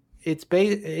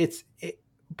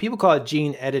people call it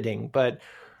gene editing, but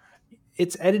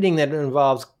it's editing that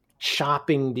involves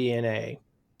chopping DNA.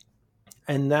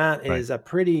 And that Right. is a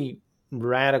pretty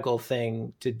radical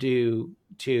thing to do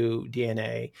to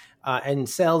DNA. And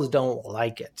cells don't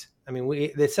like it. I mean,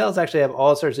 the cells actually have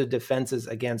all sorts of defenses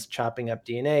against chopping up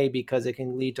DNA because it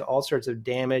can lead to all sorts of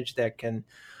damage that can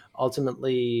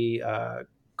ultimately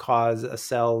cause a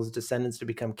cell's descendants to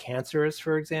become cancerous,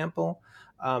 for example.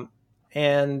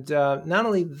 And not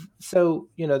only so,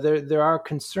 there are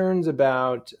concerns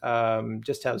about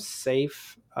just how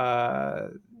safe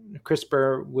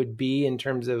CRISPR would be in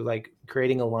terms of like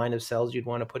creating a line of cells you'd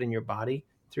want to put in your body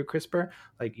through CRISPR.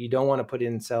 Like you don't want to put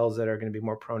in cells that are going to be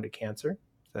more prone to cancer.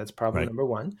 So that's problem Right. number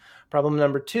one. Problem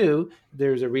number two,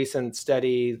 there's a recent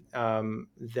study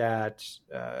that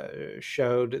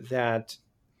showed that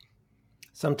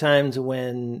sometimes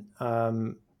when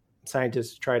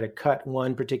scientists try to cut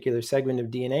one particular segment of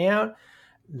DNA out,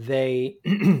 they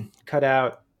cut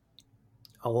out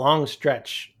a long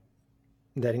stretch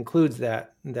that includes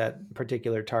that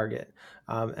particular target.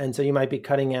 And so you might be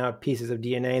cutting out pieces of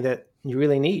DNA that you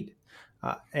really need.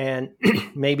 And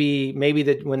maybe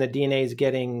that when the DNA is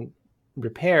getting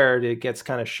repaired, it gets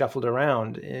kind of shuffled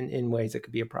around in ways that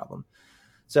could be a problem.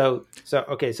 So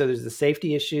there's the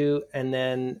safety issue. And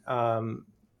then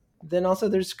also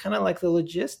there's kind of like the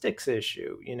logistics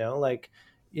issue,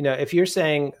 if you're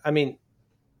saying,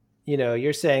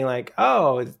 you're saying like,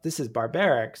 oh, this is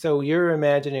barbaric. So are you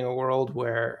imagining a world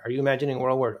where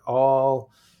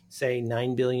all, say,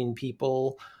 9 billion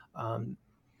people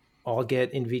all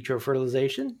get in vitro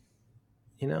fertilization?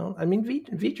 In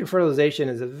vitro fertilization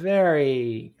is a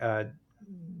very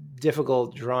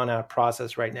difficult, drawn out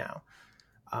process right now.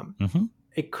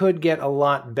 It could get a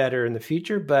lot better in the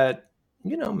future, but,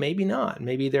 maybe not.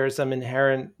 Maybe there are some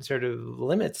inherent sort of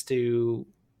limits to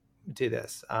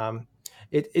this.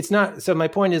 It's not. So my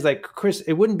point is like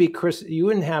it wouldn't be you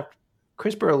wouldn't have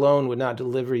CRISPR alone would not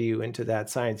deliver you into that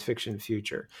science fiction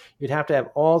future. You'd have to have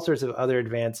all sorts of other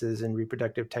advances in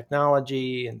reproductive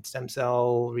technology and stem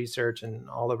cell research and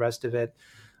all the rest of it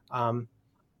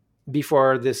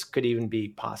before this could even be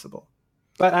possible.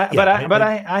 But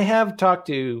I have talked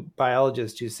to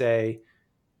biologists who say,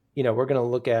 we're going to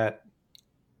look at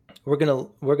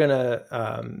CRISPR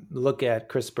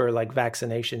like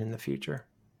vaccination in the future.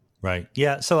 Right.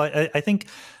 Yeah. So I think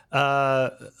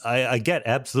I get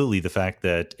absolutely the fact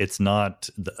that it's not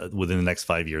within the next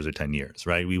 5 years or 10 years,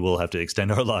 right? We will have to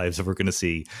extend our lives if we're going to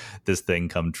see this thing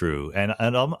come true. And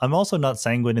I'm also not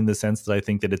sanguine in the sense that I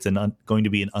think that it's going to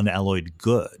be an unalloyed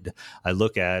good. I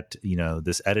look at,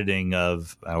 this editing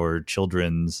of our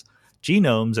children's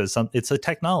genomes as it's a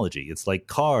technology. It's like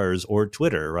cars or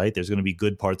Twitter, right? There's going to be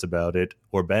good parts about it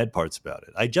or bad parts about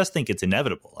it. I just think it's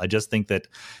inevitable. I just think that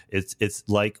it's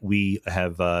like we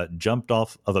have jumped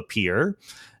off of a pier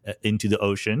into the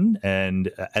ocean,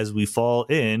 and as we fall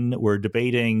in, we're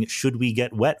debating, should we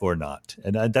get wet or not?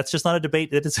 And that's just not a debate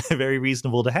that is very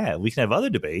reasonable to have. We can have other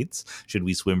debates. Should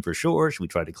we swim for shore? Should we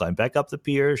try to climb back up the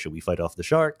pier? Should we fight off the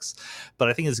sharks? But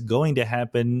I think it's going to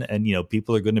happen, and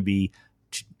people are going to be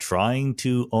trying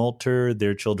to alter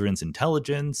their children's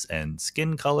intelligence and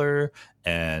skin color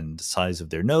and size of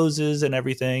their noses and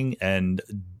everything. And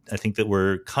I think that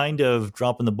we're kind of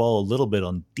dropping the ball a little bit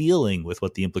on dealing with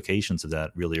what the implications of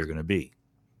that really are going to be.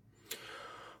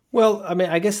 Well, I mean,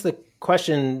 I guess the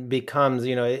question becomes,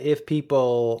 if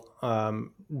people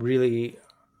really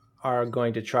are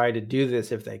going to try to do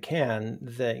this, if they can,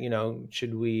 that,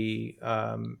 should we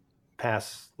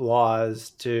pass laws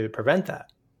to prevent that?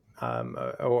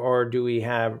 Or do we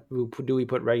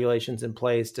put regulations in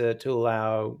place to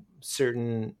allow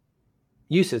certain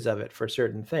uses of it for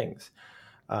certain things,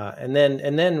 and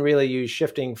then really use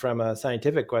shifting from a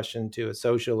scientific question to a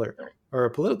social or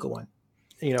a political one.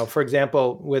 For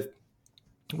example,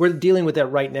 we're dealing with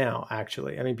that right now.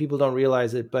 Actually, I mean, people don't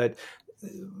realize it, but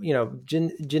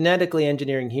genetically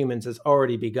engineering humans has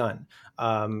already begun,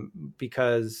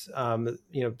 because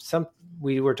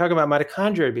we were talking about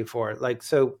mitochondria before,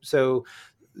 so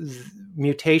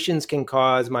mutations can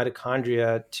cause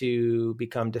mitochondria to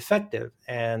become defective,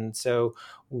 and so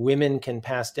women can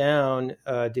pass down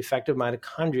defective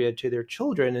mitochondria to their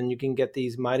children, and you can get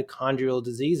these mitochondrial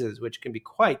diseases, which can be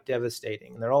quite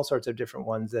devastating. And there are all sorts of different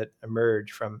ones that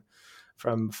emerge from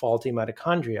faulty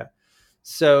mitochondria.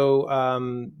 So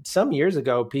some years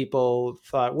ago, people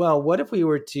thought, well, what if we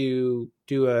were to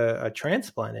do a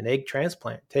transplant, an egg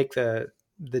transplant, take the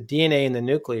DNA in the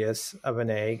nucleus of an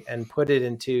egg and put it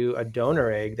into a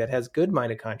donor egg that has good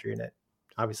mitochondria in it.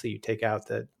 Obviously, you take out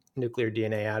the nuclear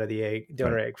DNA out of the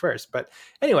donor egg first. But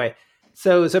anyway,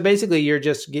 so basically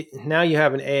now you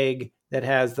have an egg that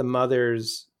has the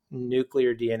mother's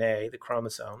nuclear DNA, the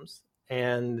chromosomes,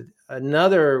 and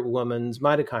another woman's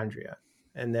mitochondria,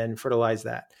 and then fertilize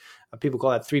that. People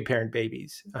call that 3-parent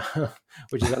babies,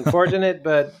 which is unfortunate,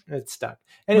 but it's stuck.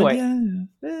 Anyway,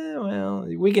 well,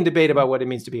 we can debate about what it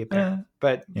means to be a parent,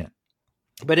 but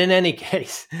in any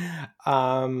case,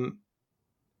 in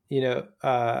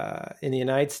the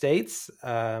United States,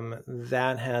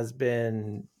 that has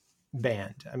been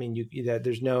banned. I mean,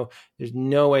 there's no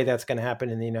way that's going to happen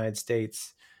in the United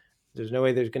States. There's no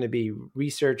way there's going to be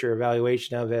research or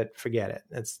evaluation of it. Forget it.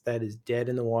 That is dead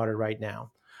in the water right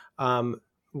now. There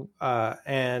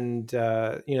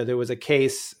was a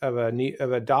case of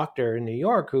a doctor in New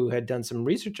York who had done some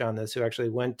research on this, who actually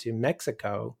went to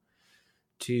Mexico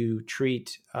to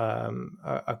treat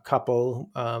a couple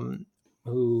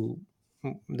who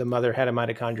the mother had a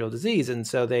mitochondrial disease, and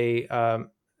so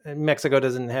Mexico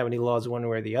doesn't have any laws one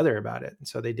way or the other about it, and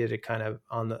so they did it kind of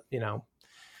on the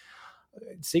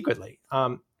secretly.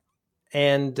 But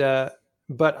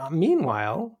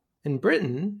meanwhile, in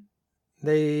Britain,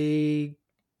 they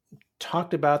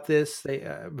talked about this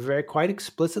quite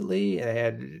explicitly. They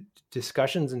had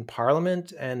discussions in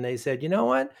Parliament, and they said, you know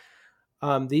what?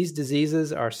 These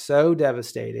diseases are so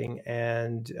devastating,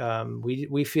 and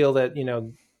we feel that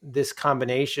this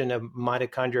combination of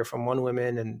mitochondria from one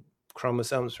woman and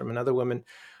chromosomes from another woman,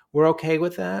 we're okay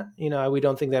with that. We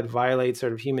don't think that violates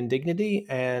sort of human dignity,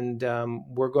 and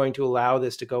we're going to allow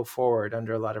this to go forward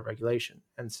under a lot of regulation.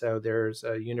 And so there's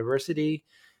a university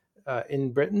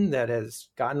in Britain that has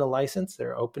gotten a license.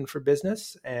 They're open for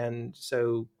business, and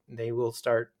so they will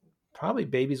start. Probably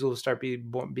babies will start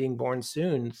being born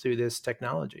soon through this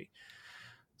technology.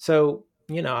 So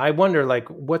I wonder,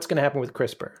 what's going to happen with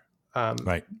CRISPR?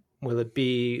 Right. Will it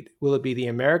be the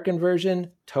American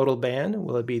version, total ban?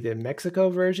 Will it be the Mexico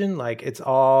version? It's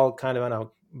all kind of on a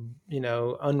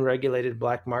unregulated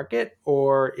black market,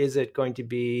 or is it going to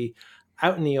be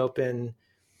out in the open,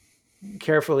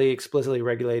 carefully, explicitly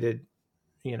regulated,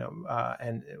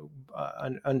 and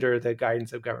under the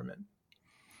guidance of government?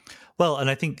 Well, and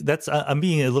I think I'm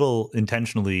being a little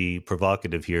intentionally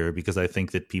provocative here, because I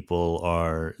think that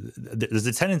there's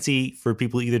a tendency for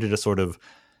people either to just sort of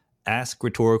ask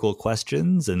rhetorical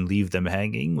questions and leave them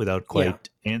hanging without quite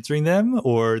answering them,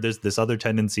 or there's this other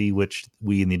tendency, which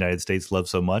we in the United States love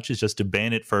so much, is just to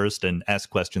ban it first and ask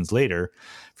questions later.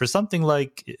 For something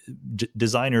like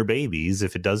designer babies,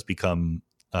 if it does become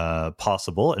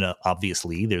possible, and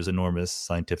obviously there's enormous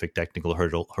scientific technical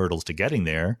hurdles to getting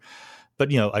there, but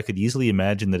I could easily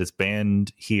imagine that it's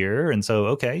banned here, and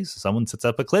so someone sets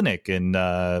up a clinic in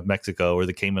Mexico or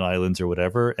the Cayman Islands or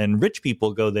whatever, and rich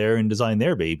people go there and design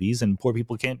their babies, and poor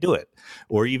people can't do it.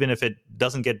 Or even if it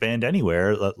doesn't get banned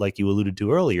anywhere, like you alluded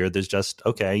to earlier, there's just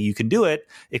you can do it.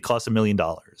 It costs $1 million,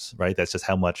 right? That's just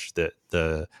how much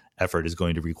the effort is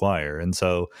going to require, and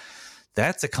so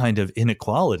that's a kind of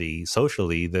inequality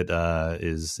socially that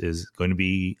is going to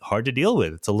be hard to deal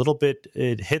with. It's a little bit,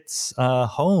 it hits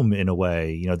home in a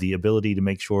way, the ability to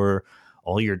make sure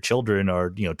all your children are,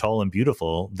 tall and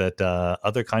beautiful, that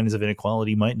other kinds of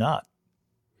inequality might not.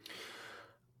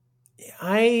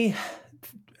 I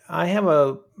have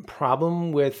a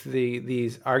problem with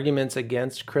these arguments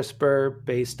against CRISPR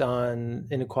based on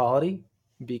inequality,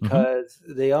 because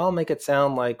they all make it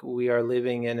sound like we are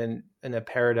living in a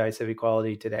paradise of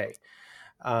equality today.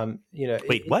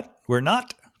 Wait, what? We're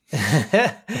not?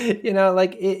 If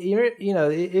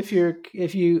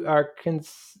you are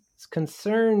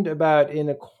concerned about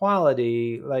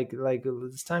inequality, like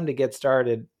it's time to get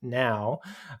started now.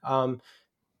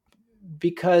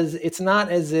 Because it's not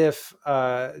as if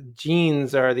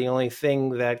genes are the only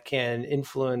thing that can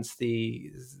influence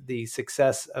the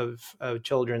success of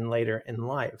children later in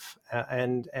life,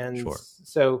 and Sure.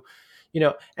 So,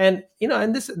 and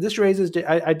this raises.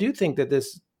 I do think that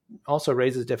this also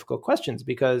raises difficult questions,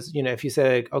 because if you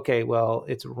say, okay, well,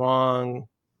 it's wrong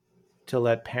to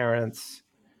let parents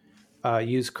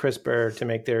use CRISPR to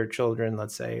make their children,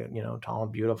 let's say, tall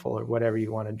and beautiful, or whatever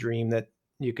you want to dream that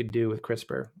you could do with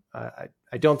CRISPR.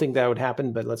 I don't think that would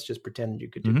happen, but let's just pretend you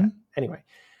could do that. Anyway.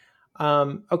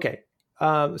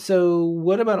 So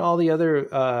what about all the other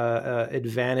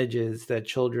advantages that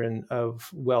children of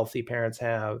wealthy parents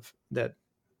have that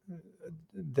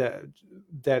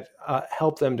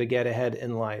help them to get ahead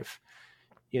in life?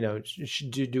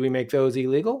 Do we make those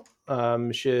illegal?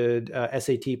 Should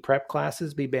SAT prep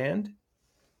classes be banned?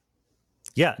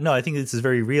 Yeah, no, I think this is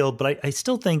very real, but I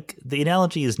still think the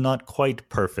analogy is not quite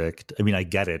perfect. I mean, I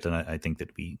get it, and I think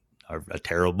that we are a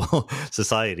terrible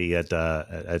society at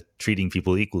treating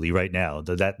people equally right now.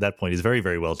 That point is very,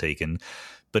 very well taken.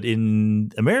 But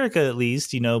in America, at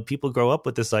least, people grow up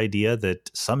with this idea that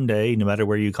someday, no matter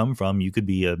where you come from, you could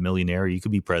be a millionaire, you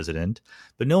could be president.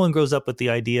 But no one grows up with the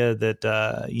idea that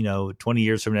 20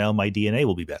 years from now, my DNA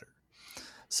will be better.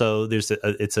 So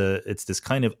it's this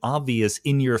kind of obvious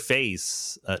in your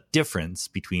face difference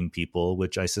between people,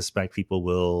 which I suspect people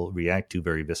will react to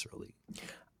very viscerally.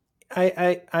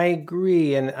 I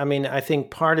agree. And I mean, I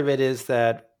think part of it is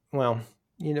that, well,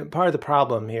 part of the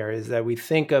problem here is that we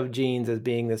think of genes as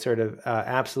being the sort of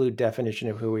absolute definition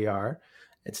of who we are.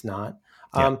 It's not.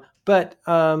 Yeah. But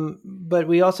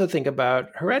we also think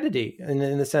about heredity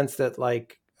in the sense that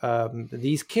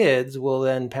these kids will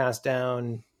then pass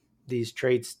down these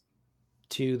traits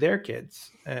to their kids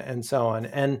and so on.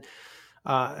 And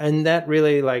that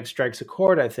really strikes a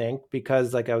chord, I think,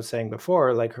 because like I was saying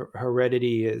before,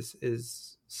 heredity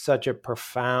is such a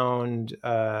profound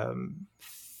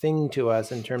thing to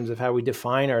us in terms of how we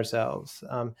define ourselves.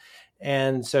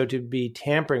 And so to be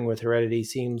tampering with heredity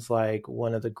seems like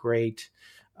one of the great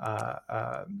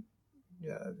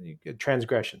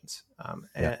transgressions,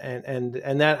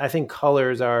 and that I think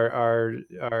colors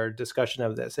our discussion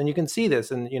of this, and you can see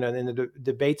this, in the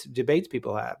debates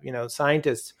people have.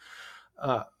 Scientists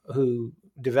who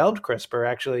developed CRISPR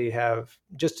actually have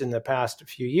just in the past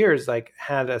few years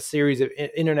had a series of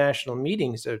international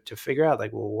meetings to figure out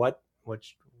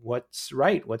what's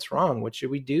right, what's wrong, what should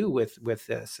we do with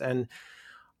this, and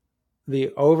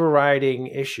the overriding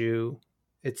issue,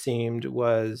 it seemed,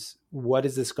 was what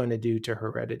is this going to do to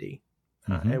heredity?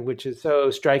 And which is so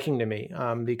striking to me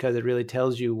because it really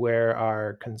tells you where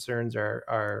our concerns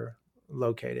are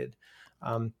located.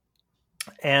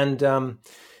 And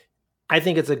I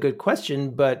think it's a good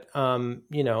question, but on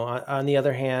the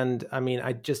other hand, I mean,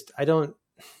 I don't.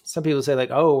 Some people say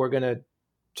we're going to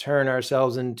turn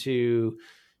ourselves into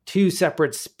two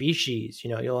separate species.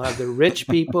 You'll have the rich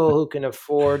people who can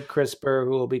afford CRISPR,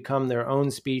 who will become their own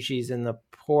species, and the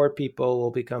poor people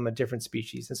will become a different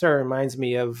species. And so it reminds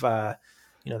me of, the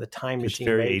Time Machine.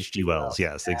 It's very H.G. Wells.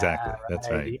 Yes, exactly. Right. That's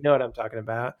right. You know what I'm talking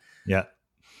about. Yeah.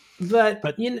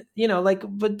 But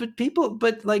people,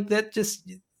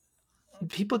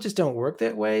 people just don't work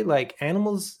that way.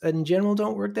 Animals in general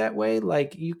don't work that way.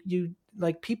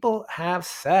 People have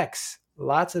sex,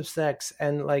 lots of sex,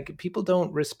 and people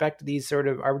don't respect these sort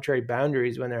of arbitrary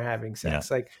boundaries when they're having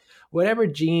sex. Yeah. Whatever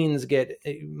genes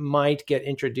might get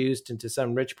introduced into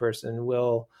some rich person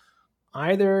will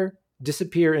either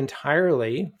disappear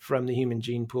entirely from the human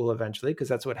gene pool eventually, because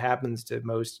that's what happens to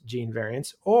most gene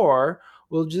variants, or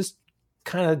will just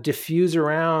kind of diffuse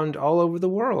around all over the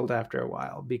world after a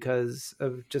while because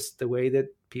of just the way that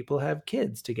people have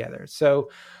kids together. So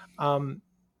I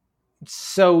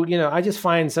just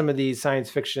find some of these science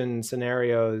fiction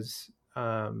scenarios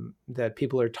that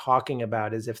people are talking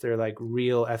about as if they're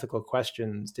real ethical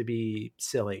questions to be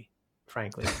silly,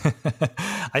 frankly.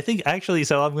 I think actually,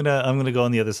 so I'm gonna go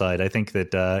on the other side. I think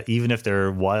that even if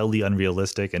they're wildly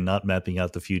unrealistic and not mapping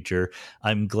out the future,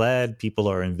 I'm glad people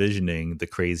are envisioning the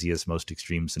craziest, most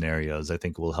extreme scenarios. I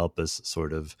think it will help us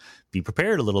sort of be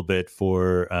prepared a little bit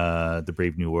for the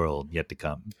brave new world yet to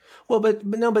come. Well, but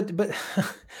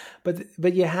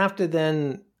you have to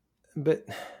then,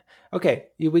 okay,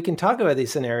 we can talk about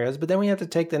these scenarios, but then we have to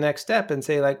take the next step and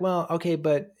say okay,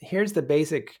 but here are the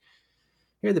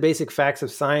basic facts of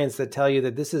science that tell you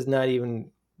that this is not even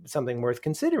something worth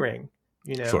considering.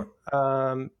 Sure.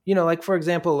 For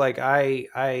example,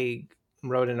 I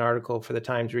wrote an article for the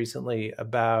Times recently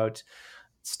about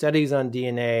studies on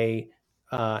DNA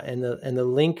and the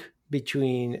link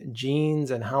between genes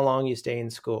and how long you stay in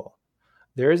school.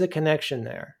 There is a connection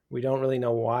there. We don't really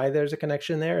know why there's a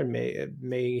connection there. It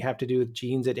may have to do with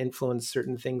genes that influence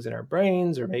certain things in our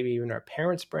brains, or maybe even our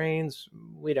parents' brains.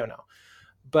 We don't know.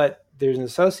 But there's an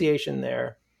association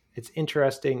there. It's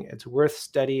interesting. It's worth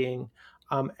studying.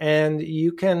 And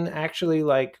you can actually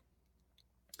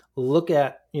look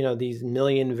at, these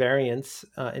million variants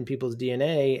in people's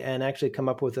DNA and actually come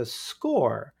up with a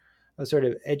score a sort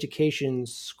of education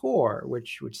score,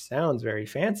 which sounds very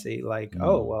fancy. Like,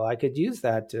 oh, well, I could use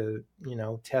that to,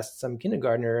 test some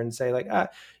kindergartner and say like,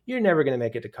 you're never going to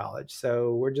make it to college,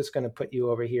 so we're just going to put you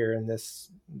over here in this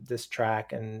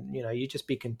track, and you just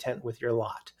be content with your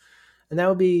lot. And that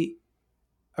would be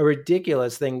a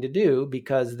ridiculous thing to do,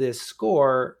 because this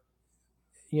score,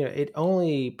 it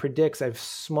only predicts a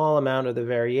small amount of the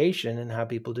variation in how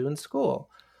people do in school.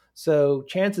 So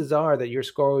chances are that your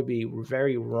score would be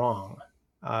very wrong.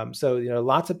 So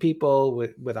lots of people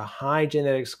with a high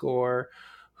genetic score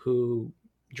who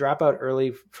drop out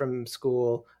early from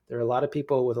school. There are a lot of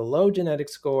people with a low genetic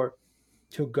score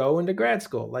who go into grad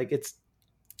school. Like it's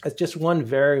just one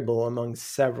variable among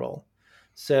several.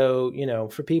 So,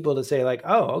 for people to say like,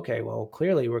 oh, okay, well,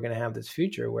 clearly we're going to have this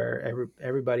future where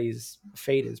everybody's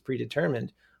fate is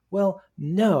predetermined. Well,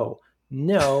 no.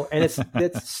 And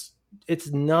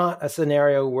it's not a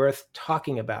scenario worth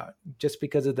talking about, just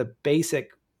because of the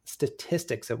basic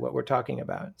statistics of what we're talking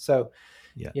about. So,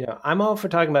 I'm all for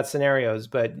talking about scenarios,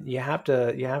 but you have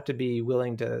to be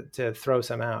willing to throw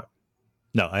some out.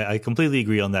 No, I completely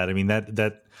agree on that. I mean,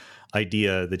 that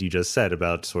idea that you just said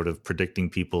about sort of predicting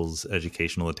people's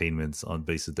educational attainments on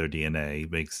basis of their DNA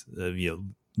makes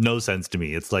no sense to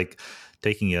me. It's like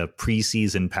taking a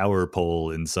preseason power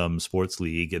poll in some sports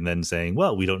league and then saying,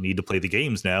 well, we don't need to play the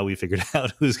games now. We figured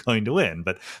out who's going to win.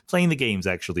 But playing the games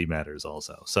actually matters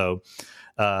also. So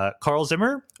Carl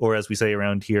Zimmer, or as we say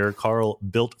around here, Carl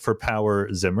Built for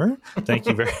Power Zimmer, thank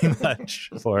you very much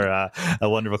for a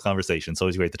wonderful conversation. It's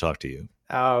always great to talk to you.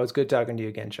 Oh, it was good talking to you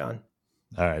again, Sean.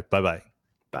 All right. Bye-bye.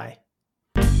 Bye.